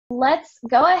let's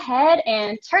go ahead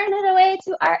and turn it away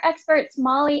to our experts,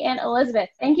 Molly and Elizabeth.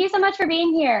 Thank you so much for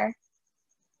being here.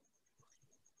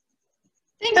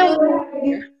 Thanks.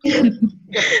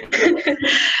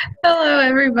 Hello,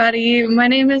 everybody. My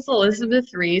name is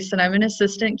Elizabeth Reese, and I'm an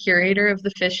assistant curator of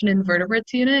the Fish and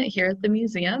Invertebrates unit here at the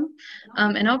museum.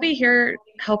 And I'll be here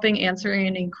helping answer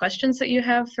any questions that you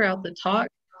have throughout the talk,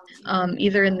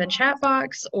 either in the chat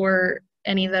box or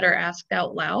any that are asked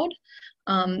out loud.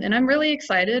 And I'm really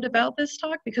excited about this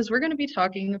talk because we're going to be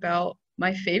talking about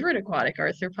my favorite aquatic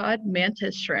arthropod,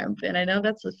 mantis shrimp, and I know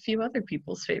that's a few other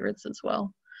people's favorites as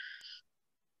well.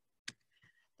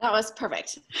 That was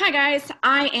perfect. Hi guys,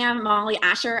 I am Molly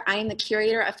Asher. I am the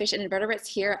curator of Fish and Invertebrates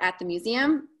here at the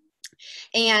museum.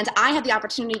 And I had the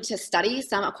opportunity to study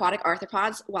some aquatic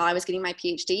arthropods while I was getting my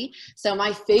PhD. So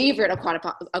my favorite aquatic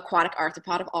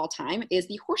arthropod of all time is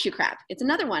the horseshoe crab. It's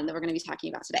another one that we're going to be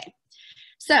talking about today.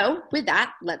 So with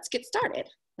that, let's get started.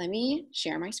 Let me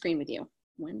share my screen with you.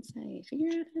 Once I figure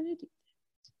out how to do that.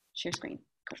 Share screen.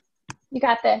 Cool. You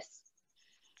got this.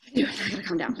 I gotta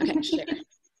calm down. Okay, share.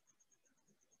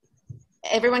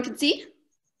 Everyone can see?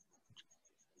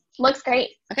 Looks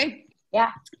great. Okay. Yeah.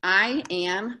 I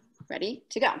am ready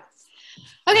to go.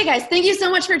 Okay, guys, thank you so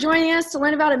much for joining us to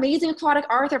learn about amazing aquatic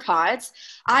arthropods.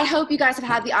 I hope you guys have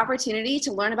had the opportunity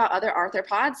to learn about other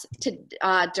arthropods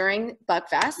during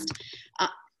BugFest.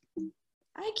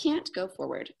 I can't go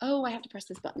forward. Oh, I have to press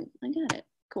this button. I got it.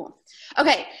 Cool.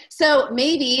 Okay, so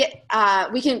maybe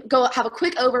we can go have a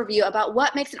quick overview about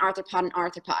what makes an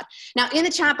arthropod. Now, in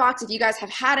the chat box, if you guys have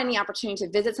had any opportunity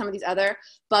to visit some of these other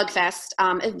BugFest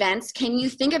events, can you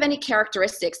think of any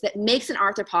characteristics that makes an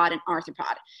arthropod an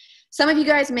arthropod? Some of you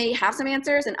guys may have some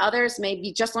answers, and others may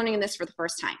be just learning this for the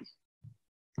first time.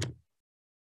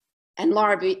 And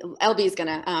Laura LB is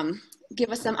gonna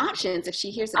give us some options if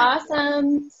she hears it.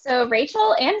 Awesome. So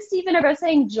Rachel and Stephen are both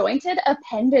saying jointed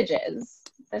appendages.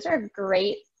 Those are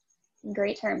great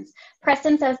terms.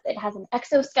 Preston says it has an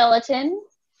exoskeleton.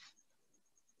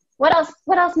 What else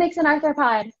makes an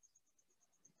arthropod?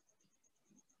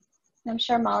 I'm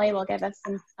sure Molly will give us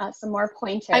some more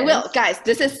pointers. I will, guys.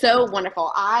 This is so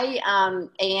wonderful.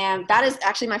 And that is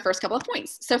actually my first couple of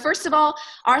points. So first of all,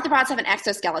 arthropods have an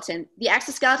exoskeleton. The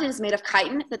exoskeleton is made of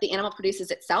chitin that the animal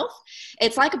produces itself.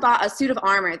 It's like a suit of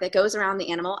armor that goes around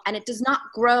the animal, and it does not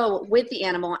grow with the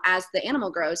animal as the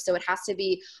animal grows. So it has to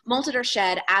be molted or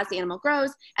shed as the animal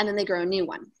grows, and then they grow a new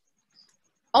one.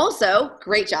 Also,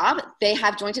 great job, they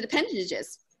have jointed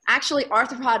appendages. Actually,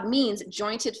 arthropod means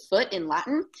jointed foot in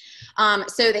Latin.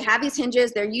 So they have these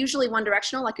hinges. They're usually one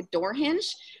directional, like a door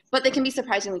hinge, but they can be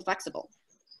surprisingly flexible.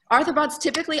 Arthropods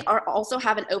typically also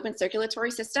have an open circulatory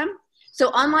system.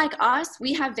 So unlike us,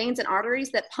 we have veins and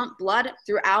arteries that pump blood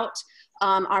throughout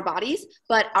our bodies,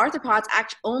 but arthropods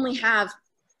only have,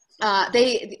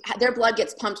 their blood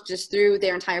gets pumped just through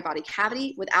their entire body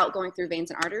cavity without going through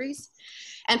veins and arteries.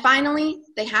 And finally,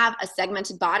 they have a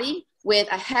segmented body with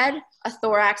a head, a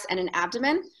thorax, and an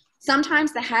abdomen.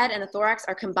 Sometimes the head and the thorax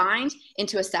are combined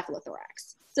into a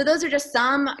cephalothorax. So those are just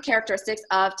some characteristics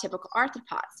of typical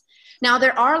arthropods. Now,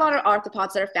 there are a lot of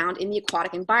arthropods that are found in the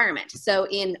aquatic environment. So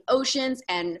in oceans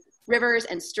and rivers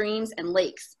and streams and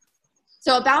lakes.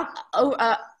 So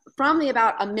from the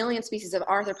about 1 million species of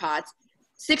arthropods,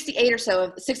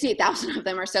 68,000 of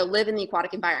them or so live in the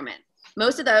aquatic environment.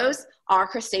 Most of those are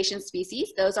crustacean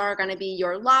species. Those are going to be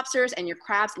your lobsters and your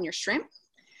crabs and your shrimp.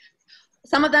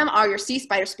 Some of them are your sea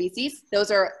spider species. Those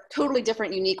are totally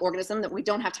different, unique organisms that we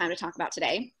don't have time to talk about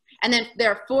today. And then there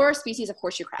are 4 species of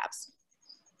horseshoe crabs.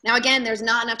 Now, again, there's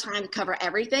not enough time to cover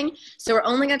everything, so we're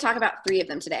only going to talk about 3 of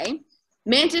them today.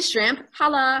 Mantis shrimp,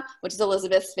 holla, which is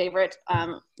Elizabeth's favorite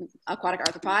aquatic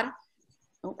arthropod.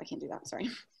 Oh, I can't do that, sorry.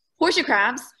 Horseshoe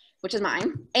crabs, which is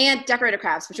mine, and decorated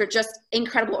crabs, which are just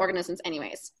incredible organisms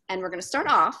anyways. And we're gonna start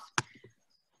off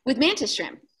with mantis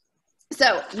shrimp.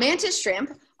 So mantis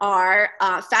shrimp are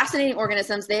fascinating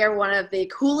organisms. They are one of the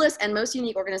coolest and most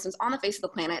unique organisms on the face of the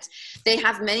planet. They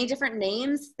have many different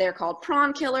names. They're called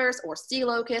prawn killers or sea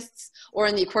locusts, or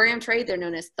in the aquarium trade, they're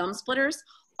known as thumb splitters.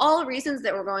 All of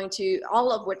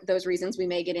those reasons we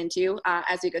may get into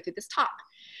as we go through this talk.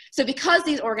 So because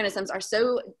these organisms are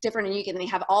so different and unique and they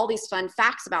have all these fun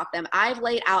facts about them, I've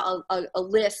laid out a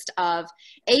list of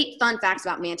 8 fun facts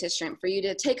about mantis shrimp for you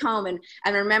to take home and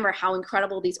remember how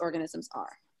incredible these organisms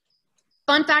are.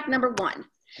 Fun fact number 1,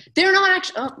 they're not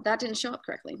actually, oh, that didn't show up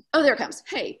correctly. Oh, there it comes.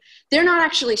 Hey, they're not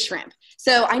actually shrimp.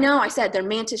 So I know I said they're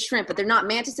mantis shrimp, but they're not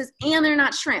mantises and they're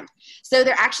not shrimp. So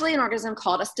they're actually an organism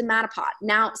called a stomatopods.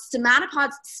 Now,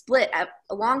 stomatopods split at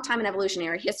a long time in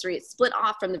evolutionary history. It split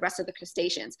off from the rest of the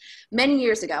crustaceans many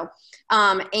years ago.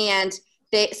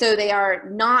 So they are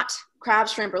not crab,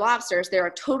 shrimp, or lobsters, they're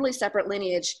a totally separate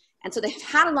lineage. And so they've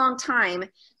had a long time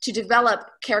to develop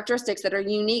characteristics that are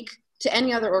unique to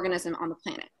any other organism on the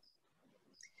planet.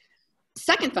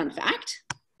 Second fun fact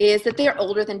is that they are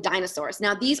older than dinosaurs.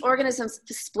 Now, these organisms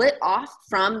split off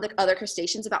from the other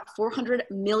crustaceans about 400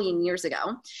 million years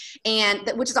ago,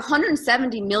 which is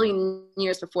 170 million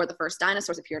years before the first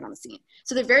dinosaurs appeared on the scene.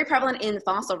 So they're very prevalent in the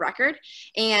fossil record.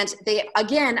 And they,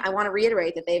 again, I want to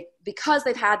reiterate that because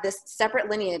they've had this separate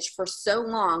lineage for so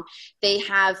long, they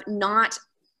have not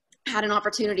had an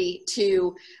opportunity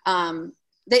to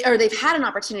they've had an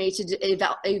opportunity to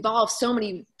evolve so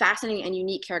many fascinating and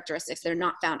unique characteristics that are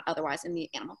not found otherwise in the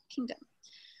animal kingdom.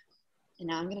 And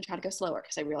now I'm going to try to go slower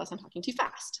because I realize I'm talking too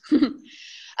fast.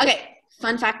 Okay,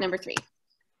 fun fact number 3.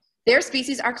 Their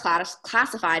species are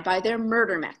classified by their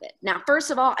murder method. Now,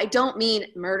 first of all, I don't mean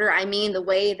murder. I mean the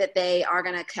way that they are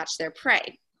going to catch their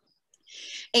prey.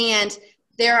 And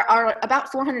there are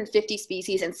about 450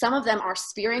 species, and some of them are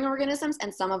spearing organisms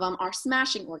and some of them are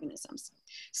smashing organisms.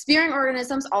 Spearing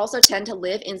organisms also tend to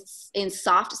live in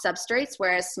soft substrates,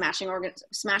 whereas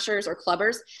smashers or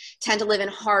clubbers tend to live in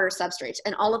harder substrates,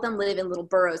 and all of them live in little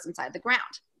burrows inside the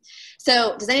ground.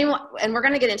 So does anyone, and we're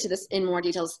going to get into this in more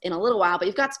details in a little while, but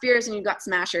you've got spearers and you've got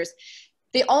smashers.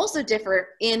 They also differ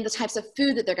in the types of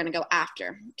food that they're going to go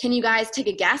after. Can you guys take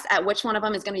a guess at which one of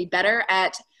them is going to be better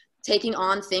at taking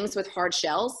on things with hard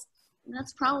shells? And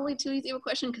that's probably too easy of a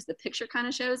question because the picture kind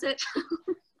of shows it.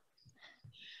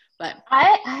 But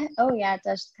oh yeah, it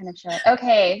does kind of show it.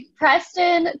 Okay,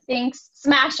 Preston thinks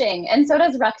smashing, and so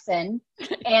does Ruxin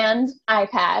and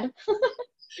iPad.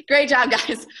 Great job,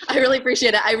 guys. I really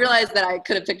appreciate it. I realized that I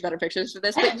could have picked better pictures for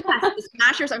this, but yes, the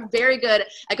smashers are very good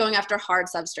at going after hard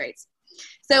substrates.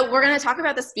 So we're going to talk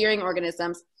about the spearing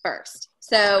organisms first.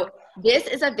 So this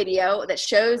is a video that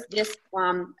shows this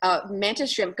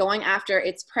mantis shrimp going after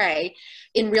its prey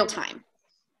in real time.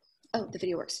 Oh, the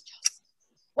video works.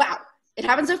 Wow, it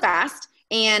happens so fast.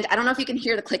 And I don't know if you can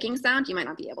hear the clicking sound. You might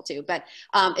not be able to, but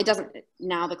it doesn't,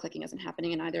 now the clicking isn't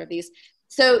happening in either of these.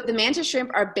 So the mantis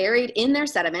shrimp are buried in their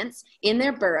sediments, in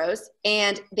their burrows,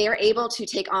 and they are able to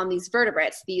take on these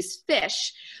vertebrates, these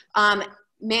fish.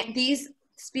 These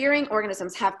spearing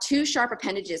organisms have 2 sharp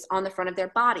appendages on the front of their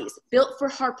bodies, built for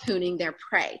harpooning their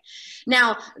prey.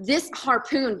 Now, this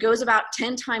harpoon goes about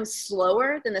 10 times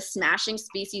slower than the smashing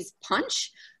species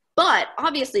punch, but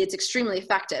obviously it's extremely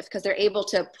effective because they're able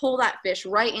to pull that fish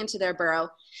right into their burrow.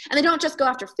 And they don't just go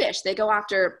after fish, they go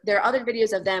after, there are other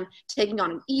videos of them taking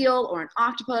on an eel or an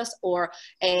octopus or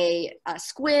a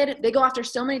squid. They go after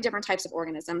so many different types of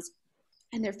organisms,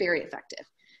 and they're very effective.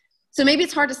 So maybe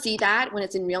it's hard to see that when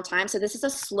it's in real time. So this is a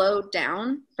slowed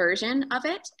down version of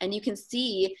it. And you can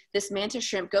see this mantis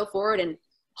shrimp go forward and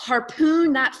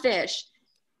harpoon that fish,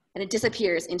 and it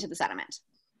disappears into the sediment.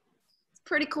 It's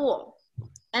pretty cool.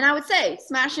 And I would say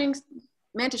smashing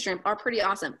mantis shrimp are pretty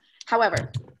awesome. However,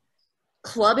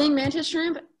 clubbing mantis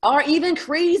shrimp are even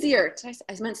crazier.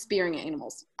 I meant spearing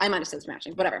animals. I might have said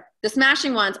smashing, whatever. The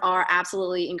smashing ones are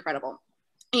absolutely incredible.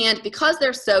 And because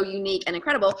they're so unique and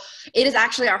incredible, it is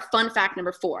actually our fun fact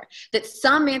number 4, that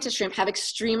some mantis shrimp have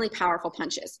extremely powerful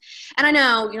punches. And I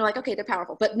know, you're like, okay, they're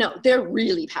powerful, but no, they're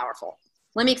really powerful.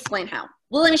 Let me explain how.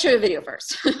 Well, let me show you a video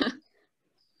first.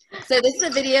 So this is a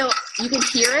video, you can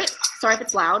hear it. Sorry if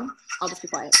it's loud, I'll just be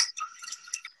quiet.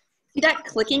 See that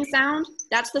clicking sound?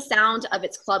 That's the sound of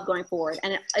its club going forward.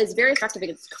 And it is very effective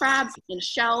against crabs and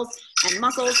shells and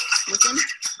mussels. Listen.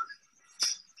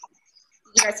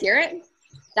 Did you guys hear it?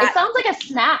 It sounds like a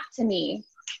snap to me.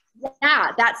 Yeah,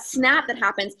 that snap that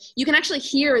happens, you can actually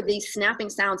hear these snapping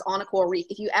sounds on a coral reef.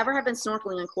 If you ever have been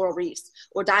snorkeling on coral reefs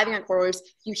or diving on coral reefs,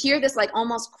 you hear this like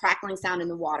almost crackling sound in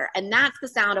the water. And that's the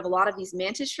sound of a lot of these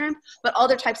mantis shrimp, but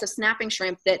other types of snapping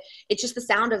shrimp, that it's just the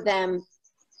sound of them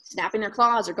snapping their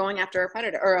claws or going after a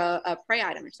predator or a prey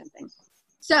item or something.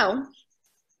 So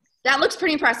that looks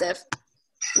pretty impressive.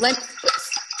 Let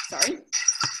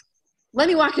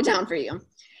me walk it down for you.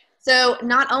 So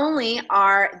not only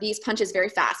are these punches very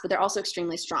fast, but they're also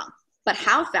extremely strong. But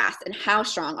how fast and how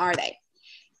strong are they?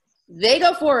 They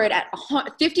go forward at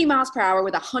 50 miles per hour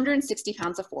with 160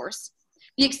 pounds of force.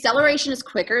 The acceleration is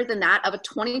quicker than that of a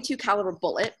 .22 caliber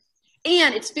bullet,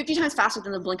 and it's 50 times faster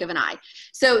than the blink of an eye.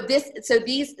 So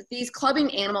these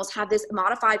clubbing animals have this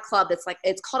modified club that's like,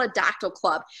 it's called a dactyl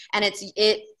club, and it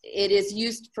is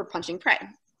used for punching prey,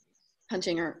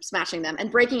 punching or smashing them,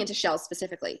 and breaking into shells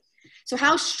specifically. So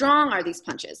how strong are these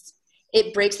punches?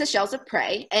 It breaks the shells of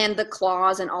prey and the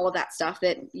claws and all of that stuff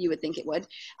that you would think it would.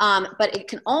 But it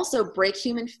can also break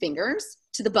human fingers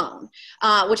to the bone,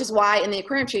 which is why in the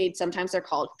aquarium trade, sometimes they're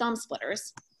called thumb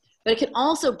splitters. But it can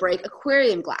also break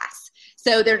aquarium glass.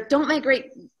 So they don't make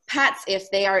great pets if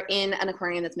they are in an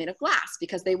aquarium that's made of glass,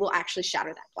 because they will actually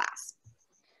shatter that glass.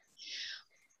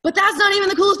 But that's not even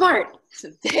the coolest part.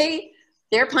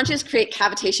 Their punches create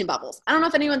cavitation bubbles. I don't know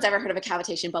if anyone's ever heard of a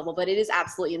cavitation bubble, but it is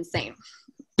absolutely insane.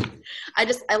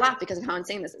 I laugh because of how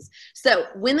insane this is. So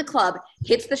when the club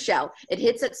hits the shell, it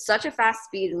hits at such a fast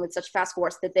speed and with such fast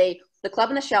force that the club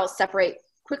and the shell separate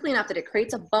quickly enough that it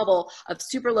creates a bubble of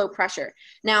super low pressure.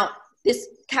 Now, this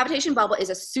cavitation bubble is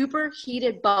a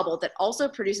superheated bubble that also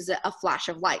produces a flash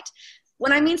of light.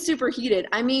 When I mean superheated,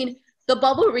 I mean the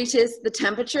bubble reaches the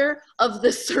temperature of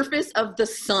the surface of the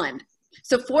sun.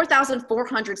 So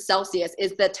 4,400 Celsius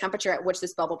is the temperature at which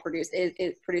this bubble produces,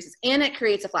 and it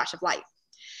creates a flash of light.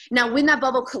 Now, when that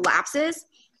bubble collapses,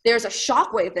 there's a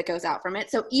shock wave that goes out from it.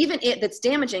 So even that's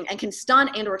damaging and can stun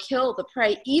and or kill the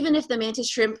prey, even if the mantis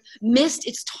shrimp missed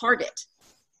its target.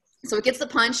 So it gets the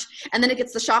punch, and then it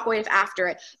gets the shock wave after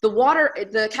it. The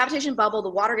cavitation bubble, the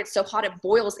water gets so hot it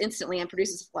boils instantly and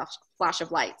produces a flash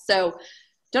of light. So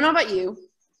don't know about you,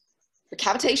 the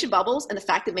cavitation bubbles and the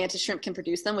fact that mantis shrimp can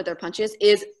produce them with their punches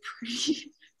is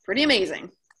pretty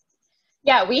amazing.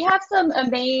 Yeah, we have some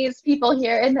amazed people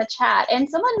here in the chat, and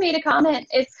someone made a comment.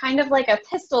 It's kind of like a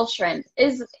pistol shrimp.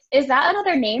 Is that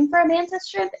another name for a mantis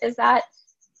shrimp? Is that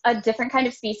a different kind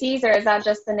of species, or is that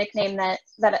just the nickname that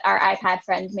our iPad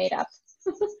friend made up?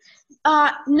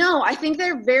 No, I think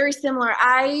they're very similar.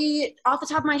 Off the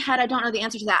top of my head, I don't know the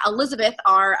answer to that. Elizabeth,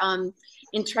 our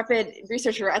intrepid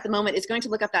researcher at the moment, is going to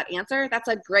look up that answer. That's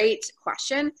a great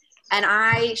question. And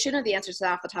I should know the answer to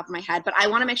that off the top of my head, but I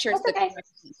want to make sure it's the correct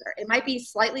answer. It might be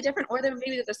slightly different, or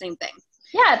maybe they're the same thing.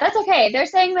 Yeah, that's okay. They're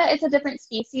saying that it's a different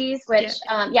species, which,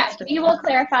 we will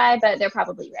clarify, but they're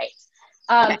probably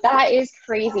right. Okay. That is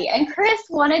crazy. And Chris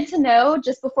wanted to know,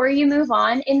 just before you move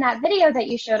on, in that video that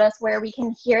you showed us where we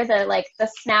can hear the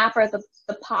snap or the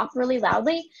pop really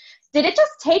loudly, did it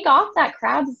just take off that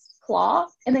crab's claw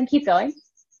and then keep going?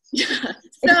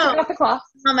 So off the claw.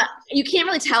 You can't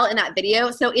really tell in that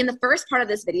video. So in the first part of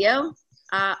this video,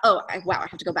 wow, I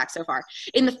have to go back so far.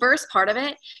 In the first part of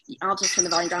it, I'll just turn the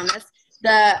volume down on this.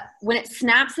 When it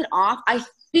snaps it off, I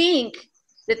think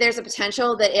that there's a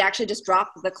potential that it actually just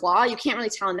dropped the claw. You can't really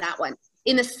tell in that one.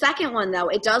 In the second one, though,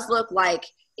 it does look like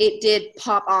it did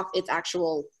pop off its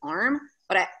actual arm.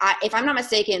 But if I'm not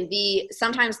mistaken,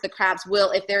 sometimes the crabs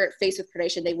will, if they're faced with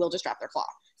predation, they will just drop their claw.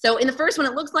 So in the first one,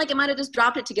 it looks like it might have just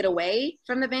dropped it to get away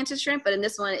from the mantis shrimp. But in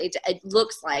this one, it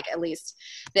looks like, at least,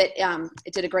 that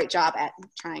it did a great job at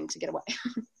trying to get away.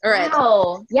 All right.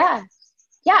 Oh, yeah.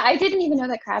 Yeah, I didn't even know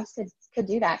that crabs could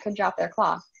do that, could drop their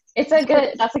claw. That's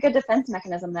a good defense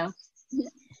mechanism, though.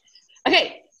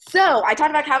 Okay, so I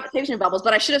talked about cavitation bubbles,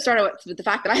 but I should have started with the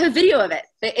fact that I have a video of it.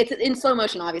 It's in slow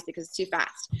motion, obviously, because it's too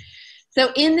fast.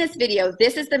 So in this video,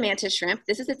 this is the mantis shrimp.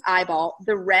 This is its eyeball.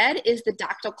 The red is the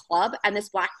dactyl club, and this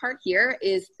black part here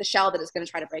is the shell that it's going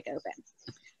to try to break open.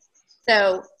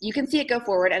 So you can see it go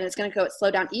forward, and it's going to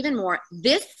slow down even more.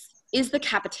 This is the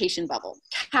cavitation bubble,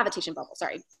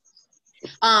 sorry.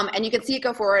 And you can see it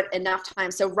go forward enough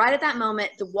times. So right at that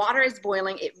moment, the water is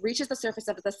boiling. It reaches the surface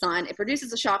of the sun. It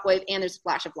produces a shock wave, and there's a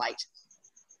flash of light.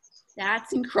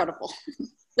 That's incredible.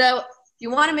 So if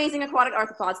you want amazing aquatic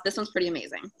arthropods, this one's pretty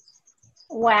amazing.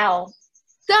 Wow.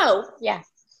 So yeah,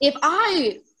 if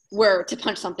I were to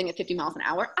punch something at 50 miles an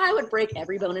hour, I would break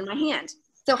every bone in my hand.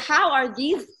 So how are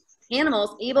these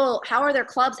animals how are their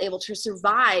clubs able to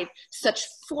survive such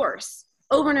force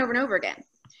over and over and over again?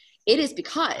 It is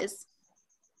because,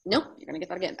 nope, you're going to get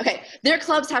that again. Okay, their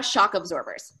clubs have shock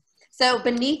absorbers. So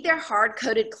beneath their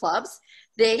hard-coated clubs,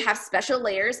 they have special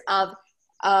layers of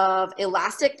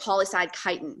elastic polyside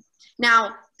chitin.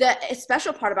 Now, the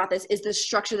special part about this is the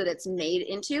structure that it's made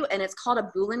into, and it's called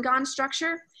a Boulogne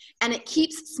structure, and it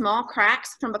keeps small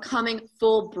cracks from becoming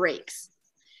full breaks.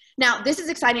 Now, this is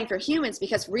exciting for humans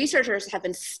because researchers have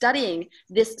been studying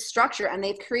this structure, and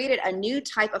they've created a new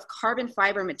type of carbon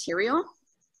fiber material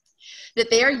that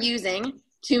they are using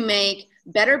to make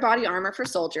better body armor for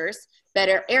soldiers,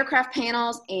 better aircraft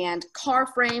panels and car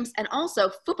frames, and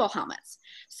also football helmets.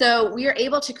 So we are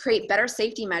able to create better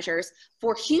safety measures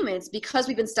for humans because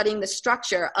we've been studying the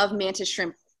structure of mantis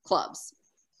shrimp clubs.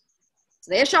 So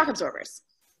they have shock absorbers.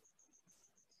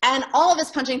 And all of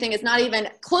this punching thing is not even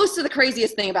close to the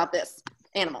craziest thing about this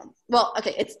animal. Well,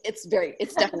 okay, it's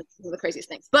definitely one of the craziest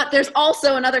things. But there's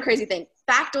also another crazy thing.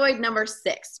 Factoid number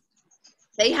 6.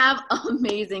 They have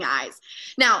amazing eyes.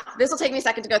 Now, this will take me a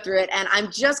second to go through it, and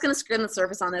I'm just going to skim the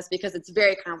surface on this because it's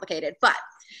very complicated. But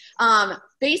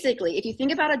basically, if you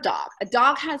think about a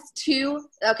dog has two,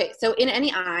 okay, so in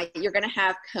any eye, you're going to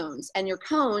have cones, and your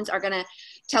cones are going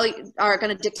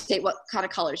to dictate what kind of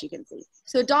colors you can see.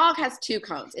 So a dog has two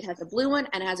cones. It has a blue one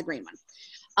and it has a green one.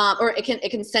 or it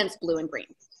can sense blue and green.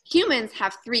 Humans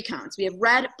have 3 cones. We have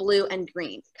red, blue, and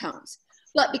green cones.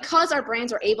 But because our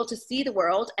brains are able to see the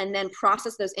world and then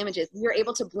process those images, we're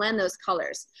able to blend those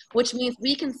colors, which means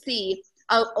we can see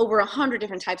over 100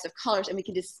 different types of colors, and we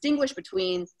can distinguish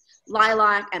between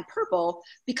lilac and purple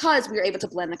because we are able to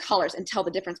blend the colors and tell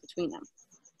the difference between them.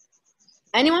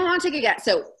 Anyone want to take a guess?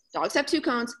 So dogs have 2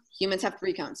 cones, humans have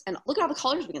 3 cones, and look at all the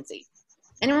colors we can see.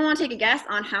 Anyone want to take a guess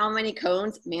on how many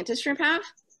cones mantis shrimp have?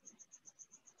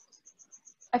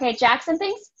 Okay, Jackson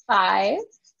thinks 5.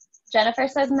 Jennifer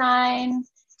says 9.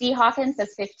 D. Hawkins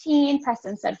says 15.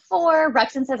 Preston said 4.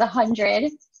 Ruxin says 100.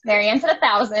 Marianne said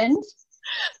 1,000.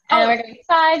 And we're going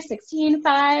 5, 16,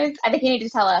 5. I think you need to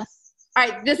tell us. All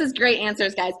right, this is great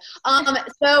answers, guys.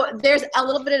 So there's a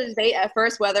little bit of debate at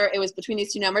first whether it was between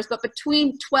these 2 numbers, but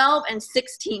between 12 and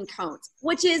 16 cones,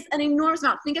 which is an enormous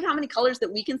amount. Think of how many colors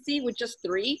that we can see with just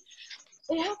 3.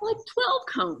 They have like 12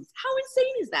 cones. How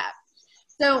insane is that?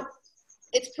 So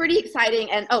it's pretty exciting.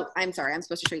 And oh, I'm sorry, I'm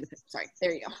supposed to show you the picture. Sorry,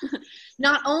 there you go.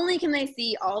 Not only can they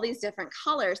see all these different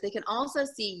colors, they can also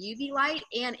see UV light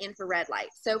and infrared light.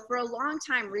 So for a long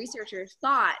time, researchers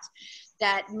thought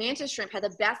that mantis shrimp had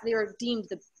the best, they were deemed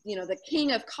the, the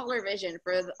king of color vision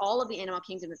for all of the animal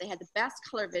kingdom, that they had the best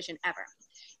color vision ever.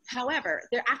 However,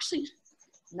 they're actually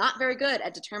not very good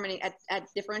at determining, at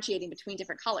differentiating between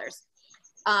different colors.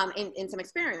 In some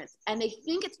experiments. And they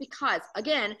think it's because,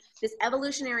 again, this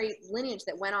evolutionary lineage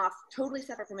that went off totally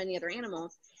separate from any other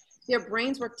animal, their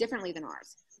brains work differently than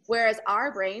ours. Whereas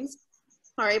our brains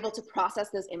are able to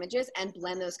process those images and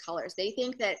blend those colors. They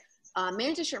think that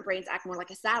mantis shrimp brains act more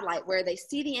like a satellite, where they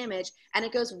see the image and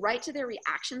it goes right to their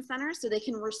reaction center, so they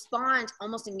can respond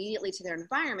almost immediately to their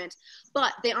environment,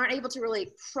 but they aren't able to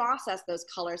really process those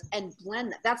colors and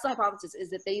blend them. That's the hypothesis, is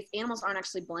that these animals aren't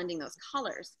actually blending those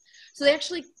colors. So they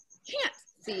actually can't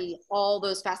see all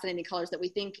those fascinating colors that we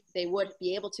think they would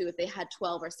be able to if they had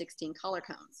 12 or 16 color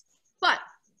cones. But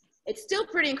it's still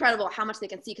pretty incredible how much they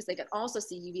can see, because they can also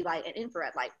see UV light and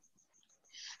infrared light.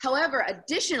 However,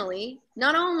 additionally,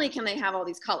 not only can they have all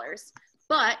these colors,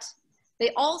 but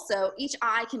they also, each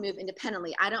eye can move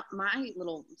independently. My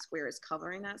little square is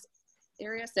covering that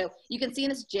area. So you can see in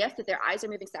this GIF that their eyes are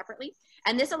moving separately.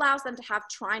 And this allows them to have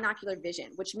trinocular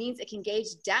vision, which means it can gauge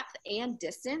depth and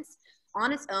distance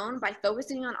on its own by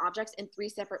focusing on objects in 3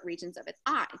 separate regions of its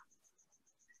eye.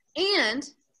 And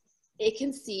it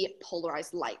can see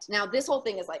polarized light. Now, this whole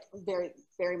thing is like very,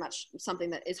 very much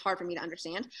something that is hard for me to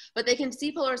understand, but they can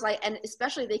see polarized light, and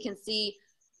especially they can see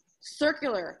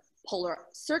circular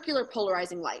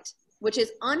polarizing light, which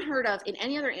is unheard of in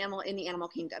any other animal in the animal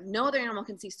kingdom. No other animal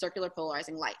can see circular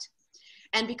polarizing light.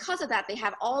 And because of that, they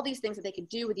have all these things that they can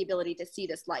do with the ability to see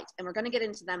this light. And we're going to get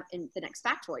into them in the next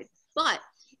factoid. But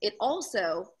it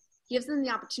also gives them the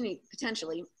opportunity,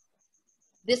 potentially,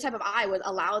 this type of eye would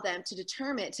allow them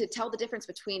to tell the difference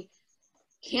between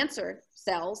cancer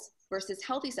cells versus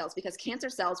healthy cells, because cancer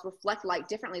cells reflect light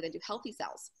differently than do healthy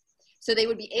cells. So they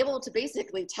would be able to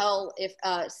basically tell if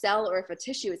a cell or if a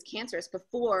tissue is cancerous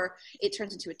before it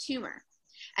turns into a tumor.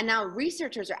 And now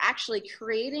researchers are actually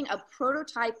creating a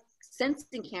prototype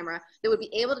sensing camera that would be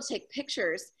able to take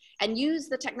pictures and use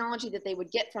the technology that they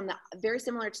would get from very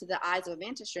similar to the eyes of a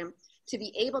mantis shrimp, to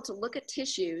be able to look at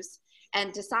tissues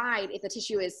and decide if the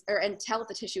tissue is, and tell if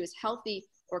the tissue is healthy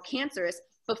or cancerous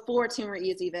before a tumor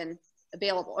is even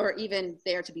available or even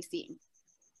there to be seen,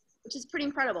 which is pretty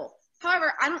incredible.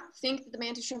 However, I don't think that the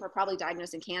mantis shrimp are probably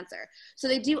diagnosing cancer. So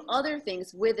they do other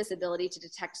things with this ability to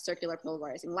detect circular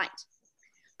polarizing light.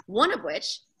 One of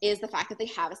which is the fact that they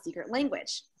have a secret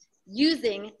language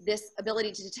using this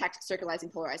ability to detect circulating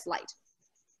polarized light.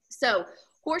 So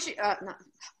horseshoe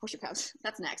crabs,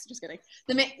 that's next, just kidding.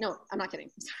 No, I'm not kidding,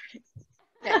 I'm sorry.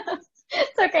 Okay.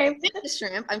 It's okay. Mantis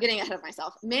shrimp, I'm getting ahead of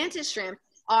myself. Mantis shrimp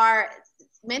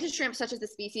such as the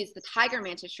species, the tiger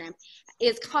mantis shrimp,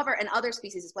 is covered, and other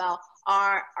species as well,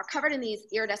 are covered in these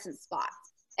iridescent spots.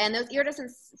 And those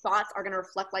iridescent spots are going to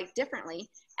reflect light differently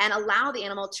and allow the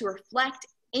animal to reflect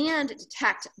and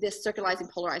detect this circulating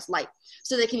polarized light.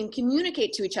 So they can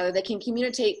communicate to each other. They can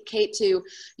communicate to,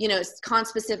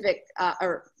 conspecific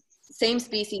or same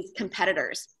species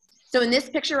competitors. So in this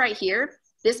picture right here,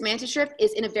 this mantis shrimp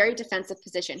is in a very defensive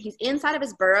position. He's inside of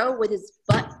his burrow with his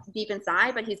butt deep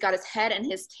inside, but he's got his head and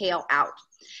his tail out.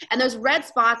 And those red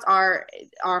spots are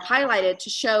highlighted to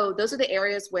show those are the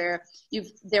areas where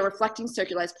they're reflecting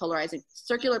circular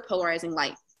polarizing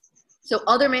light. So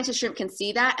other mantis shrimp can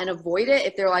see that and avoid it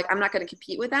if they're like, I'm not going to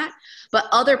compete with that. But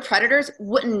other predators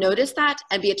wouldn't notice that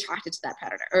and be attracted to that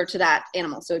predator or to that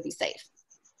animal, so it'd be safe.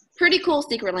 Pretty cool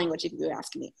secret language, if you would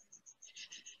ask me.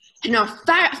 And our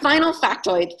final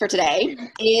factoid for today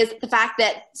is the fact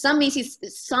that some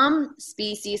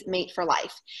species mate for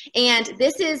life. And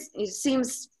it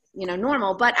seems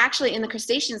normal, but actually in the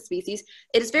crustacean species,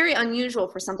 it is very unusual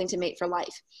for something to mate for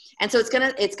life. And so it's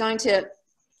going to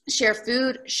share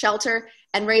food, shelter,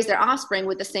 and raise their offspring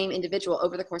with the same individual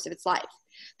over the course of its life.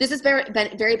 This is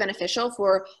very beneficial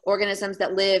for organisms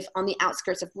that live on the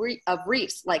outskirts of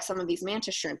reefs, like some of these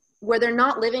mantis shrimp, where they're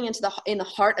not living in the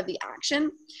heart of the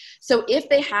action. So if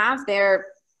they have their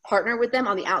partner with them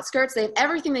on the outskirts, they have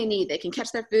everything they need. They can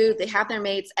catch their food, they have their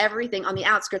mates, everything on the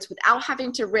outskirts without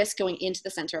having to risk going into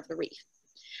the center of the reef.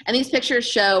 And these pictures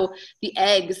show the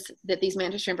eggs that these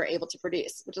mantis shrimp are able to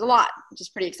produce, which is a lot, which is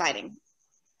pretty exciting.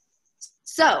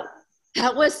 So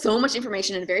that was so much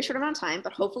information in a very short amount of time,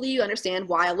 but hopefully you understand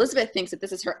why Elizabeth thinks that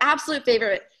this is her absolute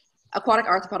favorite aquatic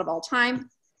arthropod of all time.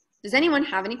 Does anyone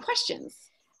have any questions?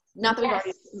 Not that we've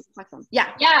already collected them. Yeah.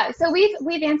 Yeah. So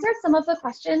we've answered some of the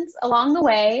questions along the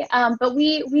way, but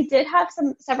we did have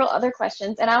several other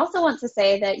questions, and I also want to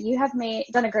say that you have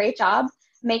done a great job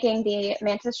making the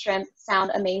mantis shrimp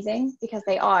sound amazing, because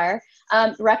they are.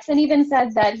 Rexon even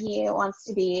said that he wants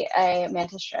to be a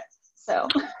mantis shrimp. So,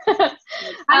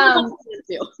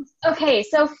 okay,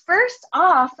 so first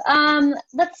off,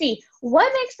 let's see,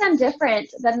 what makes them different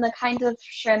than the kind of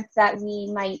shrimp that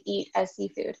we might eat as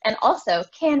seafood? And also,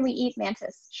 can we eat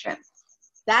mantis shrimp?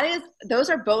 Those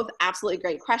are both absolutely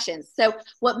great questions. So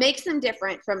what makes them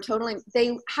different from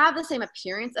they have the same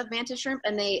appearance of mantis shrimp,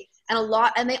 and they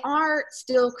are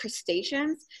still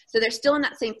crustaceans. So they're still in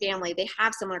that same family. They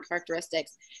have similar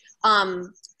characteristics.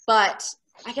 But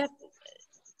I guess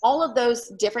all of those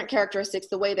different characteristics,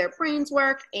 the way their brains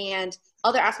work and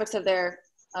other aspects of the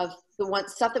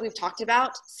stuff that we've talked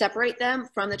about, separate them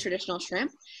from the traditional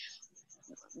shrimp.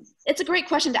 It's a great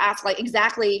question to ask, like,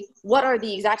 exactly what are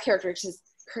the exact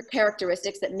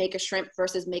characteristics that make a shrimp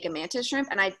versus make a mantis shrimp.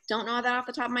 And I don't know that off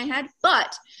the top of my head,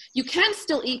 but you can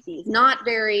still eat these. Not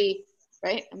very,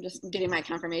 right? I'm just getting my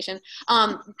confirmation.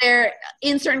 They're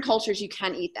in certain cultures, you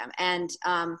can eat them. And,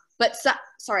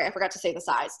 sorry, I forgot to say the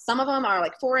size. Some of them are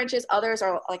like 4 inches. Others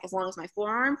are like as long as my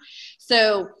forearm.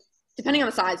 So depending on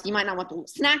the size, you might not want the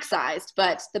snack sized,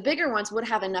 but the bigger ones would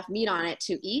have enough meat on it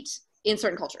to eat in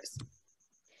certain cultures.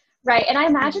 Right, and I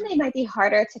imagine they might be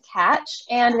harder to catch,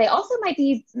 and they also might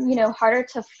be, harder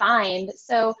to find.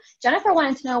 So Jennifer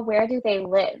wanted to know, where do they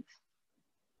live?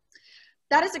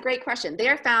 That is a great question. They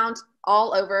are found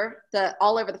all over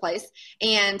the place,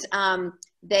 and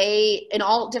they in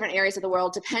all different areas of the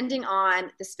world, depending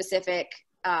on the specific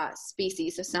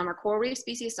species. So some are coral reef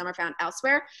species, some are found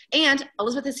elsewhere. And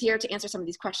Elizabeth is here to answer some of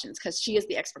these questions because she is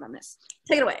the expert on this.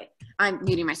 Take it away. I'm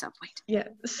muting myself. Wait. Yeah,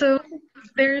 so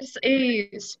there's a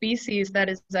species that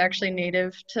is actually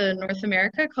native to North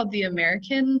America called the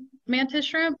American mantis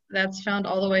shrimp that's found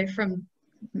all the way from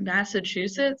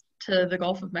Massachusetts to the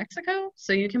Gulf of Mexico.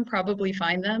 So you can probably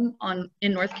find them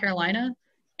in North Carolina.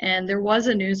 And there was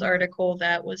a news article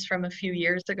that was from a few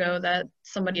years ago that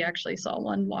somebody actually saw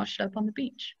one washed up on the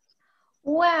beach.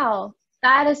 Wow,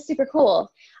 that is super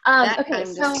cool. Okay,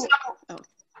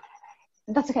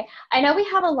 that's okay. I know we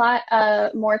have a lot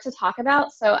more to talk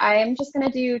about, so I am just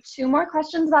going to do 2 more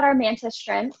questions about our mantis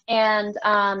shrimp, and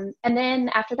then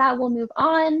after that we'll move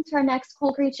on to our next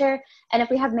cool creature. And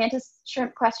if we have mantis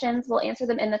shrimp questions, we'll answer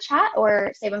them in the chat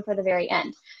or save them for the very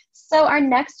end. So our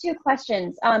next 2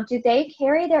 questions, do they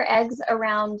carry their eggs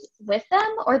around with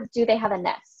them, or do they have a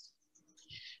nest?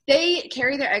 They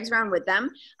carry their eggs around with them.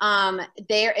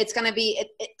 It's going to be,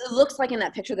 it looks like in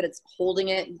that picture that it's holding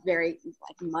it very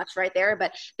much right there,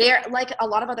 but they're like a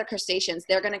lot of other crustaceans.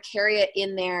 They're going to carry it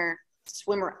in their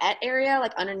swimmerette area,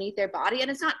 like underneath their body.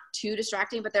 And it's not too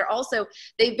distracting, but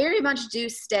they very much do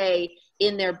stay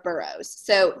in their burrows.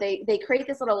 So they create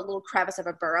this little crevice of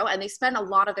a burrow, and they spend a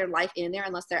lot of their life in there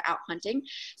unless they're out hunting.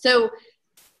 So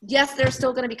yes, they're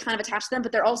still going to be kind of attached to them,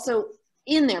 but they're also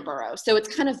in their burrow. So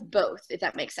it's kind of both, if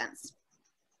that makes sense.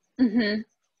 Mm-hmm.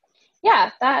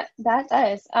 Yeah, that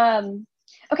does.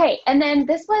 Okay, and then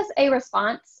this was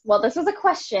a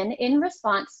question in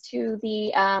response to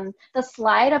the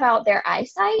slide about their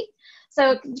eyesight.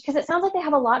 So, because it sounds like they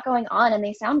have a lot going on and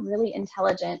they sound really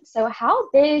intelligent. So how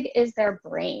big is their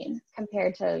brain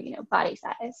compared to, body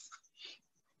size?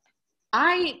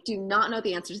 I do not know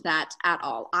the answer to that at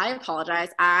all. I apologize.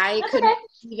 I couldn't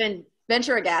even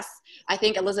venture a guess. I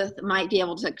think Elizabeth might be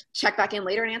able to check back in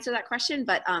later and answer that question,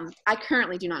 but I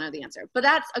currently do not know the answer. But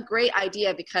that's a great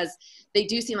idea because they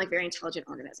do seem like very intelligent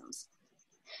organisms.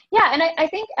 Yeah, and I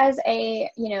think as a,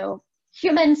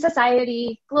 human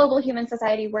society, global human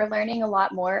society, we're learning a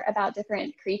lot more about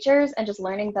different creatures and just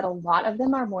learning that a lot of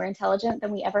them are more intelligent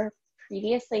than we ever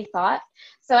previously thought.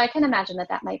 So I can imagine that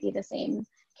that might be the same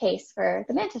case for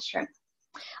the mantis shrimp.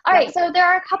 All right, so there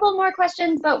are a couple more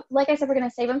questions, but like I said, we're going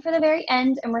to save them for the very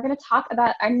end, and we're going to talk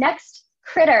about our next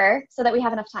critter so that we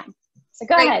have enough time. So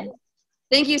go ahead.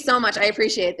 Thank you so much. I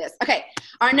appreciate this. Okay,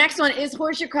 our next one is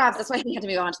horseshoe crabs. That's why we have to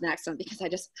move on to the next one, because I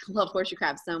just love horseshoe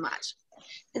crabs so much.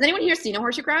 Has anyone here seen a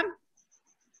horseshoe crab?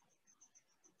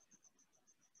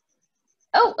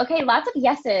 Oh, okay, lots of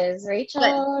yeses.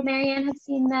 Rachel, Marianne have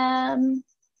seen them.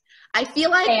 I feel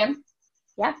like, Sam.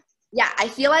 Yeah. Yeah, I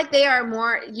feel like they are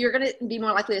more, you're going to be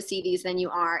more likely to see these than you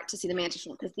are to see the mantis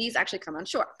shrimp, because these actually come on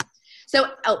shore. So,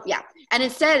 oh yeah, and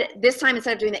this time,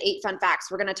 instead of doing the 8 fun facts,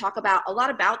 we're going to talk about a lot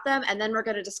about them, and then we're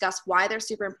going to discuss why they're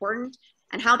super important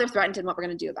and how they're threatened and what we're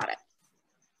going to do about it.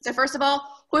 So first of all,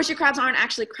 horseshoe crabs aren't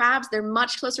actually crabs. They're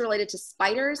much closer related to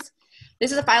spiders.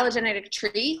 This is a phylogenetic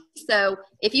tree. So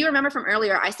if you remember from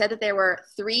earlier, I said that there were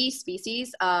 3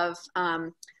 species or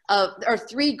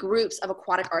 3 groups of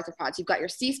aquatic arthropods. You've got your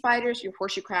sea spiders, your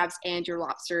horseshoe crabs, and your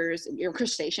lobsters, your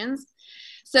crustaceans.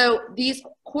 So these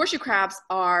horseshoe crabs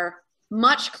are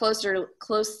much closer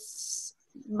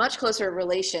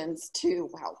relations to,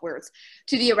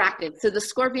 to the arachnids, so the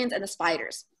scorpions and the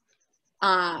spiders.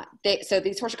 So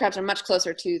these horseshoe crabs are much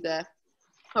closer to the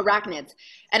arachnids.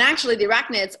 And actually the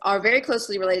arachnids are very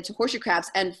closely related to horseshoe crabs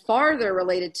and farther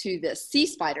related to the sea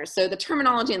spiders. So the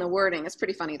terminology and the wording is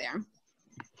pretty funny there.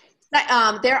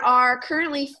 There are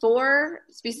currently 4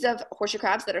 species of horseshoe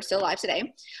crabs that are still alive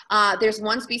today. There's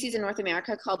 1 species in North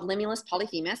America called Limulus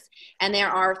polyphemus, and there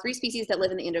are 3 species that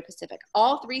live in the Indo-Pacific.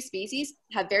 All 3 species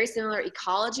have very similar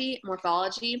ecology,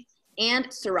 morphology, and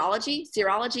serology.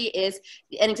 Serology is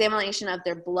an examination of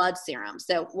their blood serum.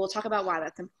 So we'll talk about why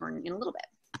that's important in a little bit.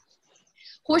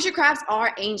 Horseshoe crabs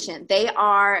are ancient. They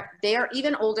are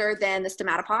even older than the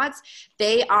stomatopods.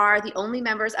 They are the only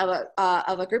members of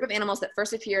a group of animals that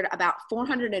first appeared about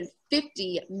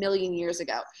 450 million years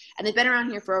ago. And they've been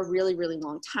around here for a really, really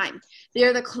long time. They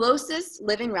are the closest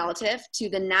living relative to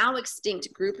the now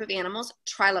extinct group of animals,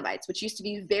 trilobites, which used to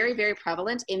be very, very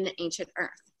prevalent in the ancient Earth.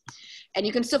 And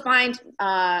you can still find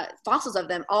fossils of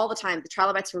them all the time. The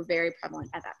trilobites were very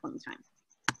prevalent at that point in time.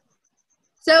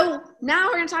 So now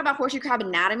we're going to talk about horseshoe crab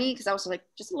anatomy, because I was like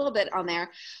just a little bit on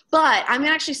there. But I'm going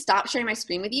to actually stop sharing my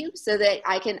screen with you so that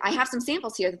I have some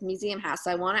samples here that the museum has. So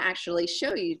I want to actually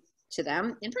show you to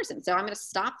them in person. So I'm going to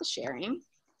stop the sharing.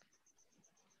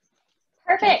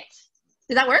 Perfect.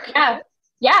 Did that work? Yeah.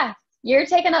 Yeah. You're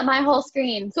taking up my whole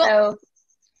screen. Cool. So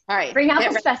all right, bring out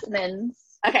the specimens.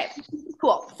 Okay,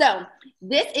 cool. So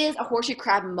this is a horseshoe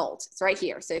crab molt. It's right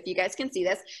here. So if you guys can see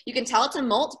this, you can tell it's a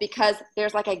molt because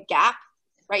there's like a gap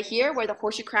right here where the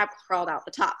horseshoe crab crawled out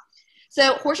the top.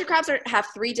 So horseshoe crabs have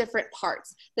 3 different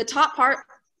parts. The top part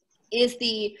is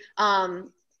the, the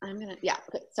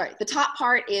top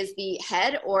part is the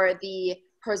head, or the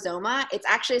prosoma. It's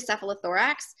actually a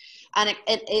cephalothorax, and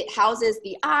it houses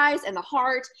the eyes and the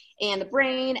heart and the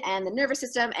brain and the nervous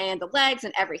system and the legs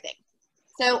and everything.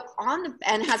 So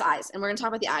and has eyes, and we're going to talk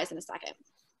about the eyes in a second.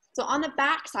 So on the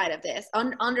back side of this,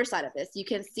 underside of this, you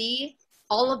can see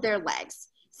all of their legs.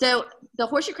 So the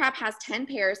horseshoe crab has 10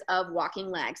 pairs of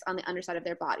walking legs on the underside of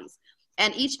their bodies,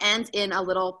 and each ends in a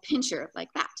little pincher like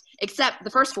that, except the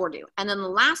first 4 do. And then the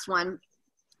last one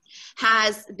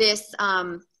has this,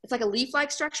 it's like a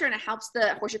leaf-like structure, and it helps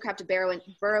the horseshoe crab to burrow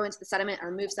into the sediment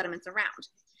or move sediments around.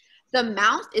 The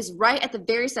mouth is right at the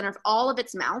very center of all of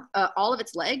its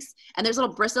legs, and there's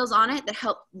little bristles on it that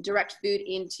help direct food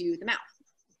into the mouth.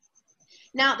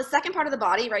 Now, the second part of the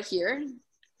body right here,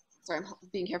 sorry, I'm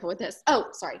being careful with this. Oh,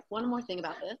 sorry, one more thing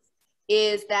about this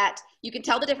is that you can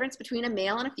tell the difference between a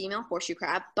male and a female horseshoe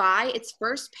crab by its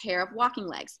first pair of walking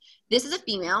legs. This is a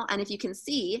female, and if you can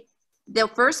see, the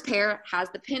first pair has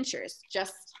the pinchers,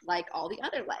 just like all the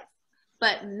other legs.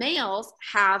 But males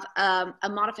have a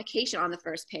modification on the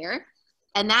first pair,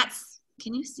 and that's,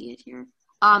 can you see it here?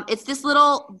 It's this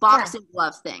little boxing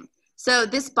glove thing. So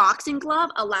this boxing glove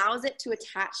allows it to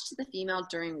attach to the female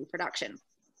during reproduction,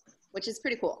 which is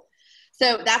pretty cool.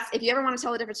 So that's, if you ever want to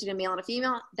tell the difference between a male and a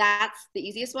female, that's the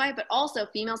easiest way, but also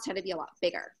females tend to be a lot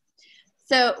bigger.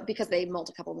 So, because they molt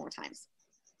a couple more times.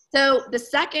 So the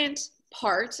second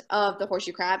part of the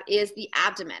horseshoe crab is the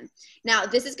abdomen. Now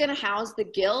this is going to house the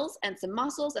gills and some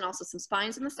muscles and also some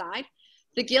spines on the side.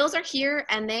 The gills are here,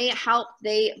 and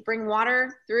they bring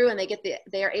water through, and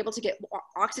they are able to get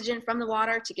oxygen from the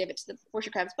water to give it to the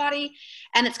horseshoe crab's body.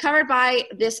 And it's covered by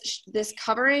this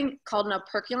covering called an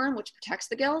operculum, which protects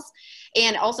the gills,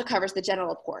 and also covers the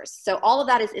genital pores. So all of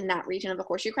that is in that region of the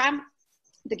horseshoe crab.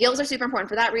 The gills are super important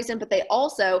for that reason, but they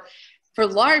also, for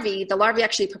larvae, the larvae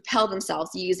actually propel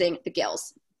themselves using the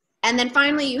gills. And then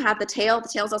finally, you have the tail. The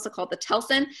tail is also called the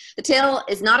telson. The tail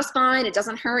is not a spine. It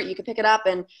doesn't hurt. You can pick it up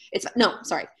and it's, no,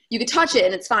 sorry. You can touch it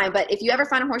and it's fine. But if you ever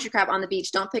find a horseshoe crab on the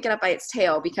beach, don't pick it up by its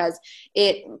tail because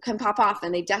it can pop off,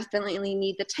 and they definitely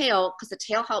need the tail because the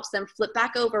tail helps them flip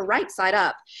back over right side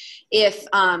up if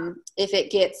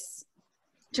it gets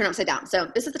turned upside down.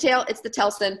 So this is the tail, it's the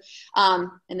telson, and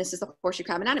this is the horseshoe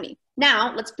crab anatomy.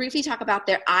 Now, let's briefly talk about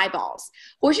their eyeballs.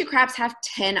 Horseshoe crabs have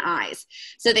 10 eyes.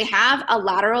 So they have a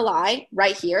lateral eye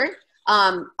right here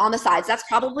on the sides. That's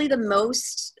probably the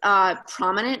most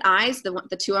prominent eyes,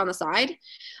 the two on the side.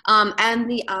 And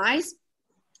the eyes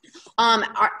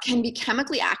can be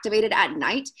chemically activated at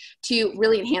night to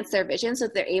really enhance their vision so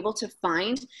that they're able to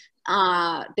find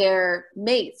their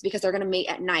mates because they're gonna mate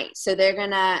at night. So they're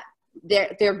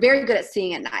very good at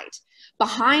seeing at night.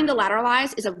 Behind the lateral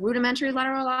eyes is a rudimentary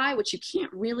lateral eye, which you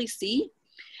can't really see.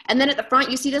 And then at the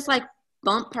front, you see this like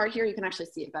bump part here. You can actually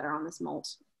see it better on this mold.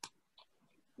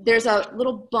 There's a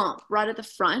little bump right at the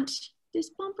front, this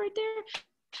bump right there.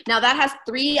 Now that has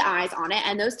 3 eyes on it,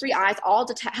 and those 3 eyes all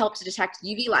help to detect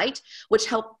UV light, which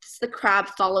helps the crab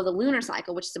follow the lunar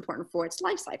cycle, which is important for its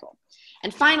life cycle.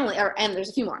 And finally, and there's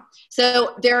a few more.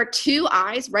 So there are 2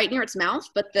 eyes right near its mouth,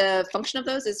 but the function of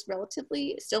those is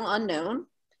relatively still unknown.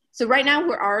 So right now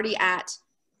we're already at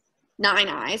 9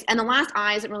 eyes, and the last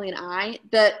eye isn't really an eye.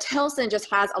 The telson just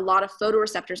has a lot of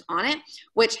photoreceptors on it,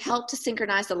 which help to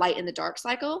synchronize the light and the dark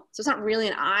cycle. So it's not really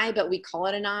an eye, but we call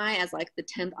it an eye as like the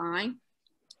 10th eye.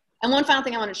 And one final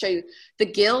thing I want to show you, the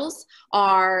gills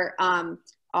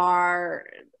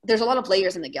there's a lot of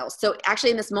layers in the gills. So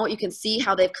actually in this molt, you can see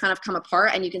how they've kind of come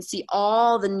apart, and you can see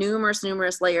all the numerous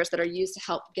layers that are used to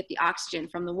help get the oxygen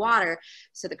from the water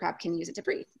so the crab can use it to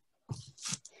breathe.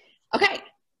 Okay,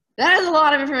 that is a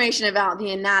lot of information about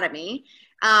the anatomy.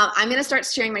 I'm going to start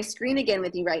sharing my screen again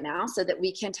with you right now so that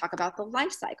we can talk about the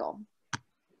life cycle.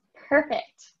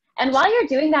 Perfect. And while you're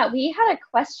doing that, we had a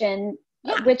question,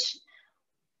 which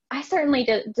I certainly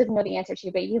didn't know the answer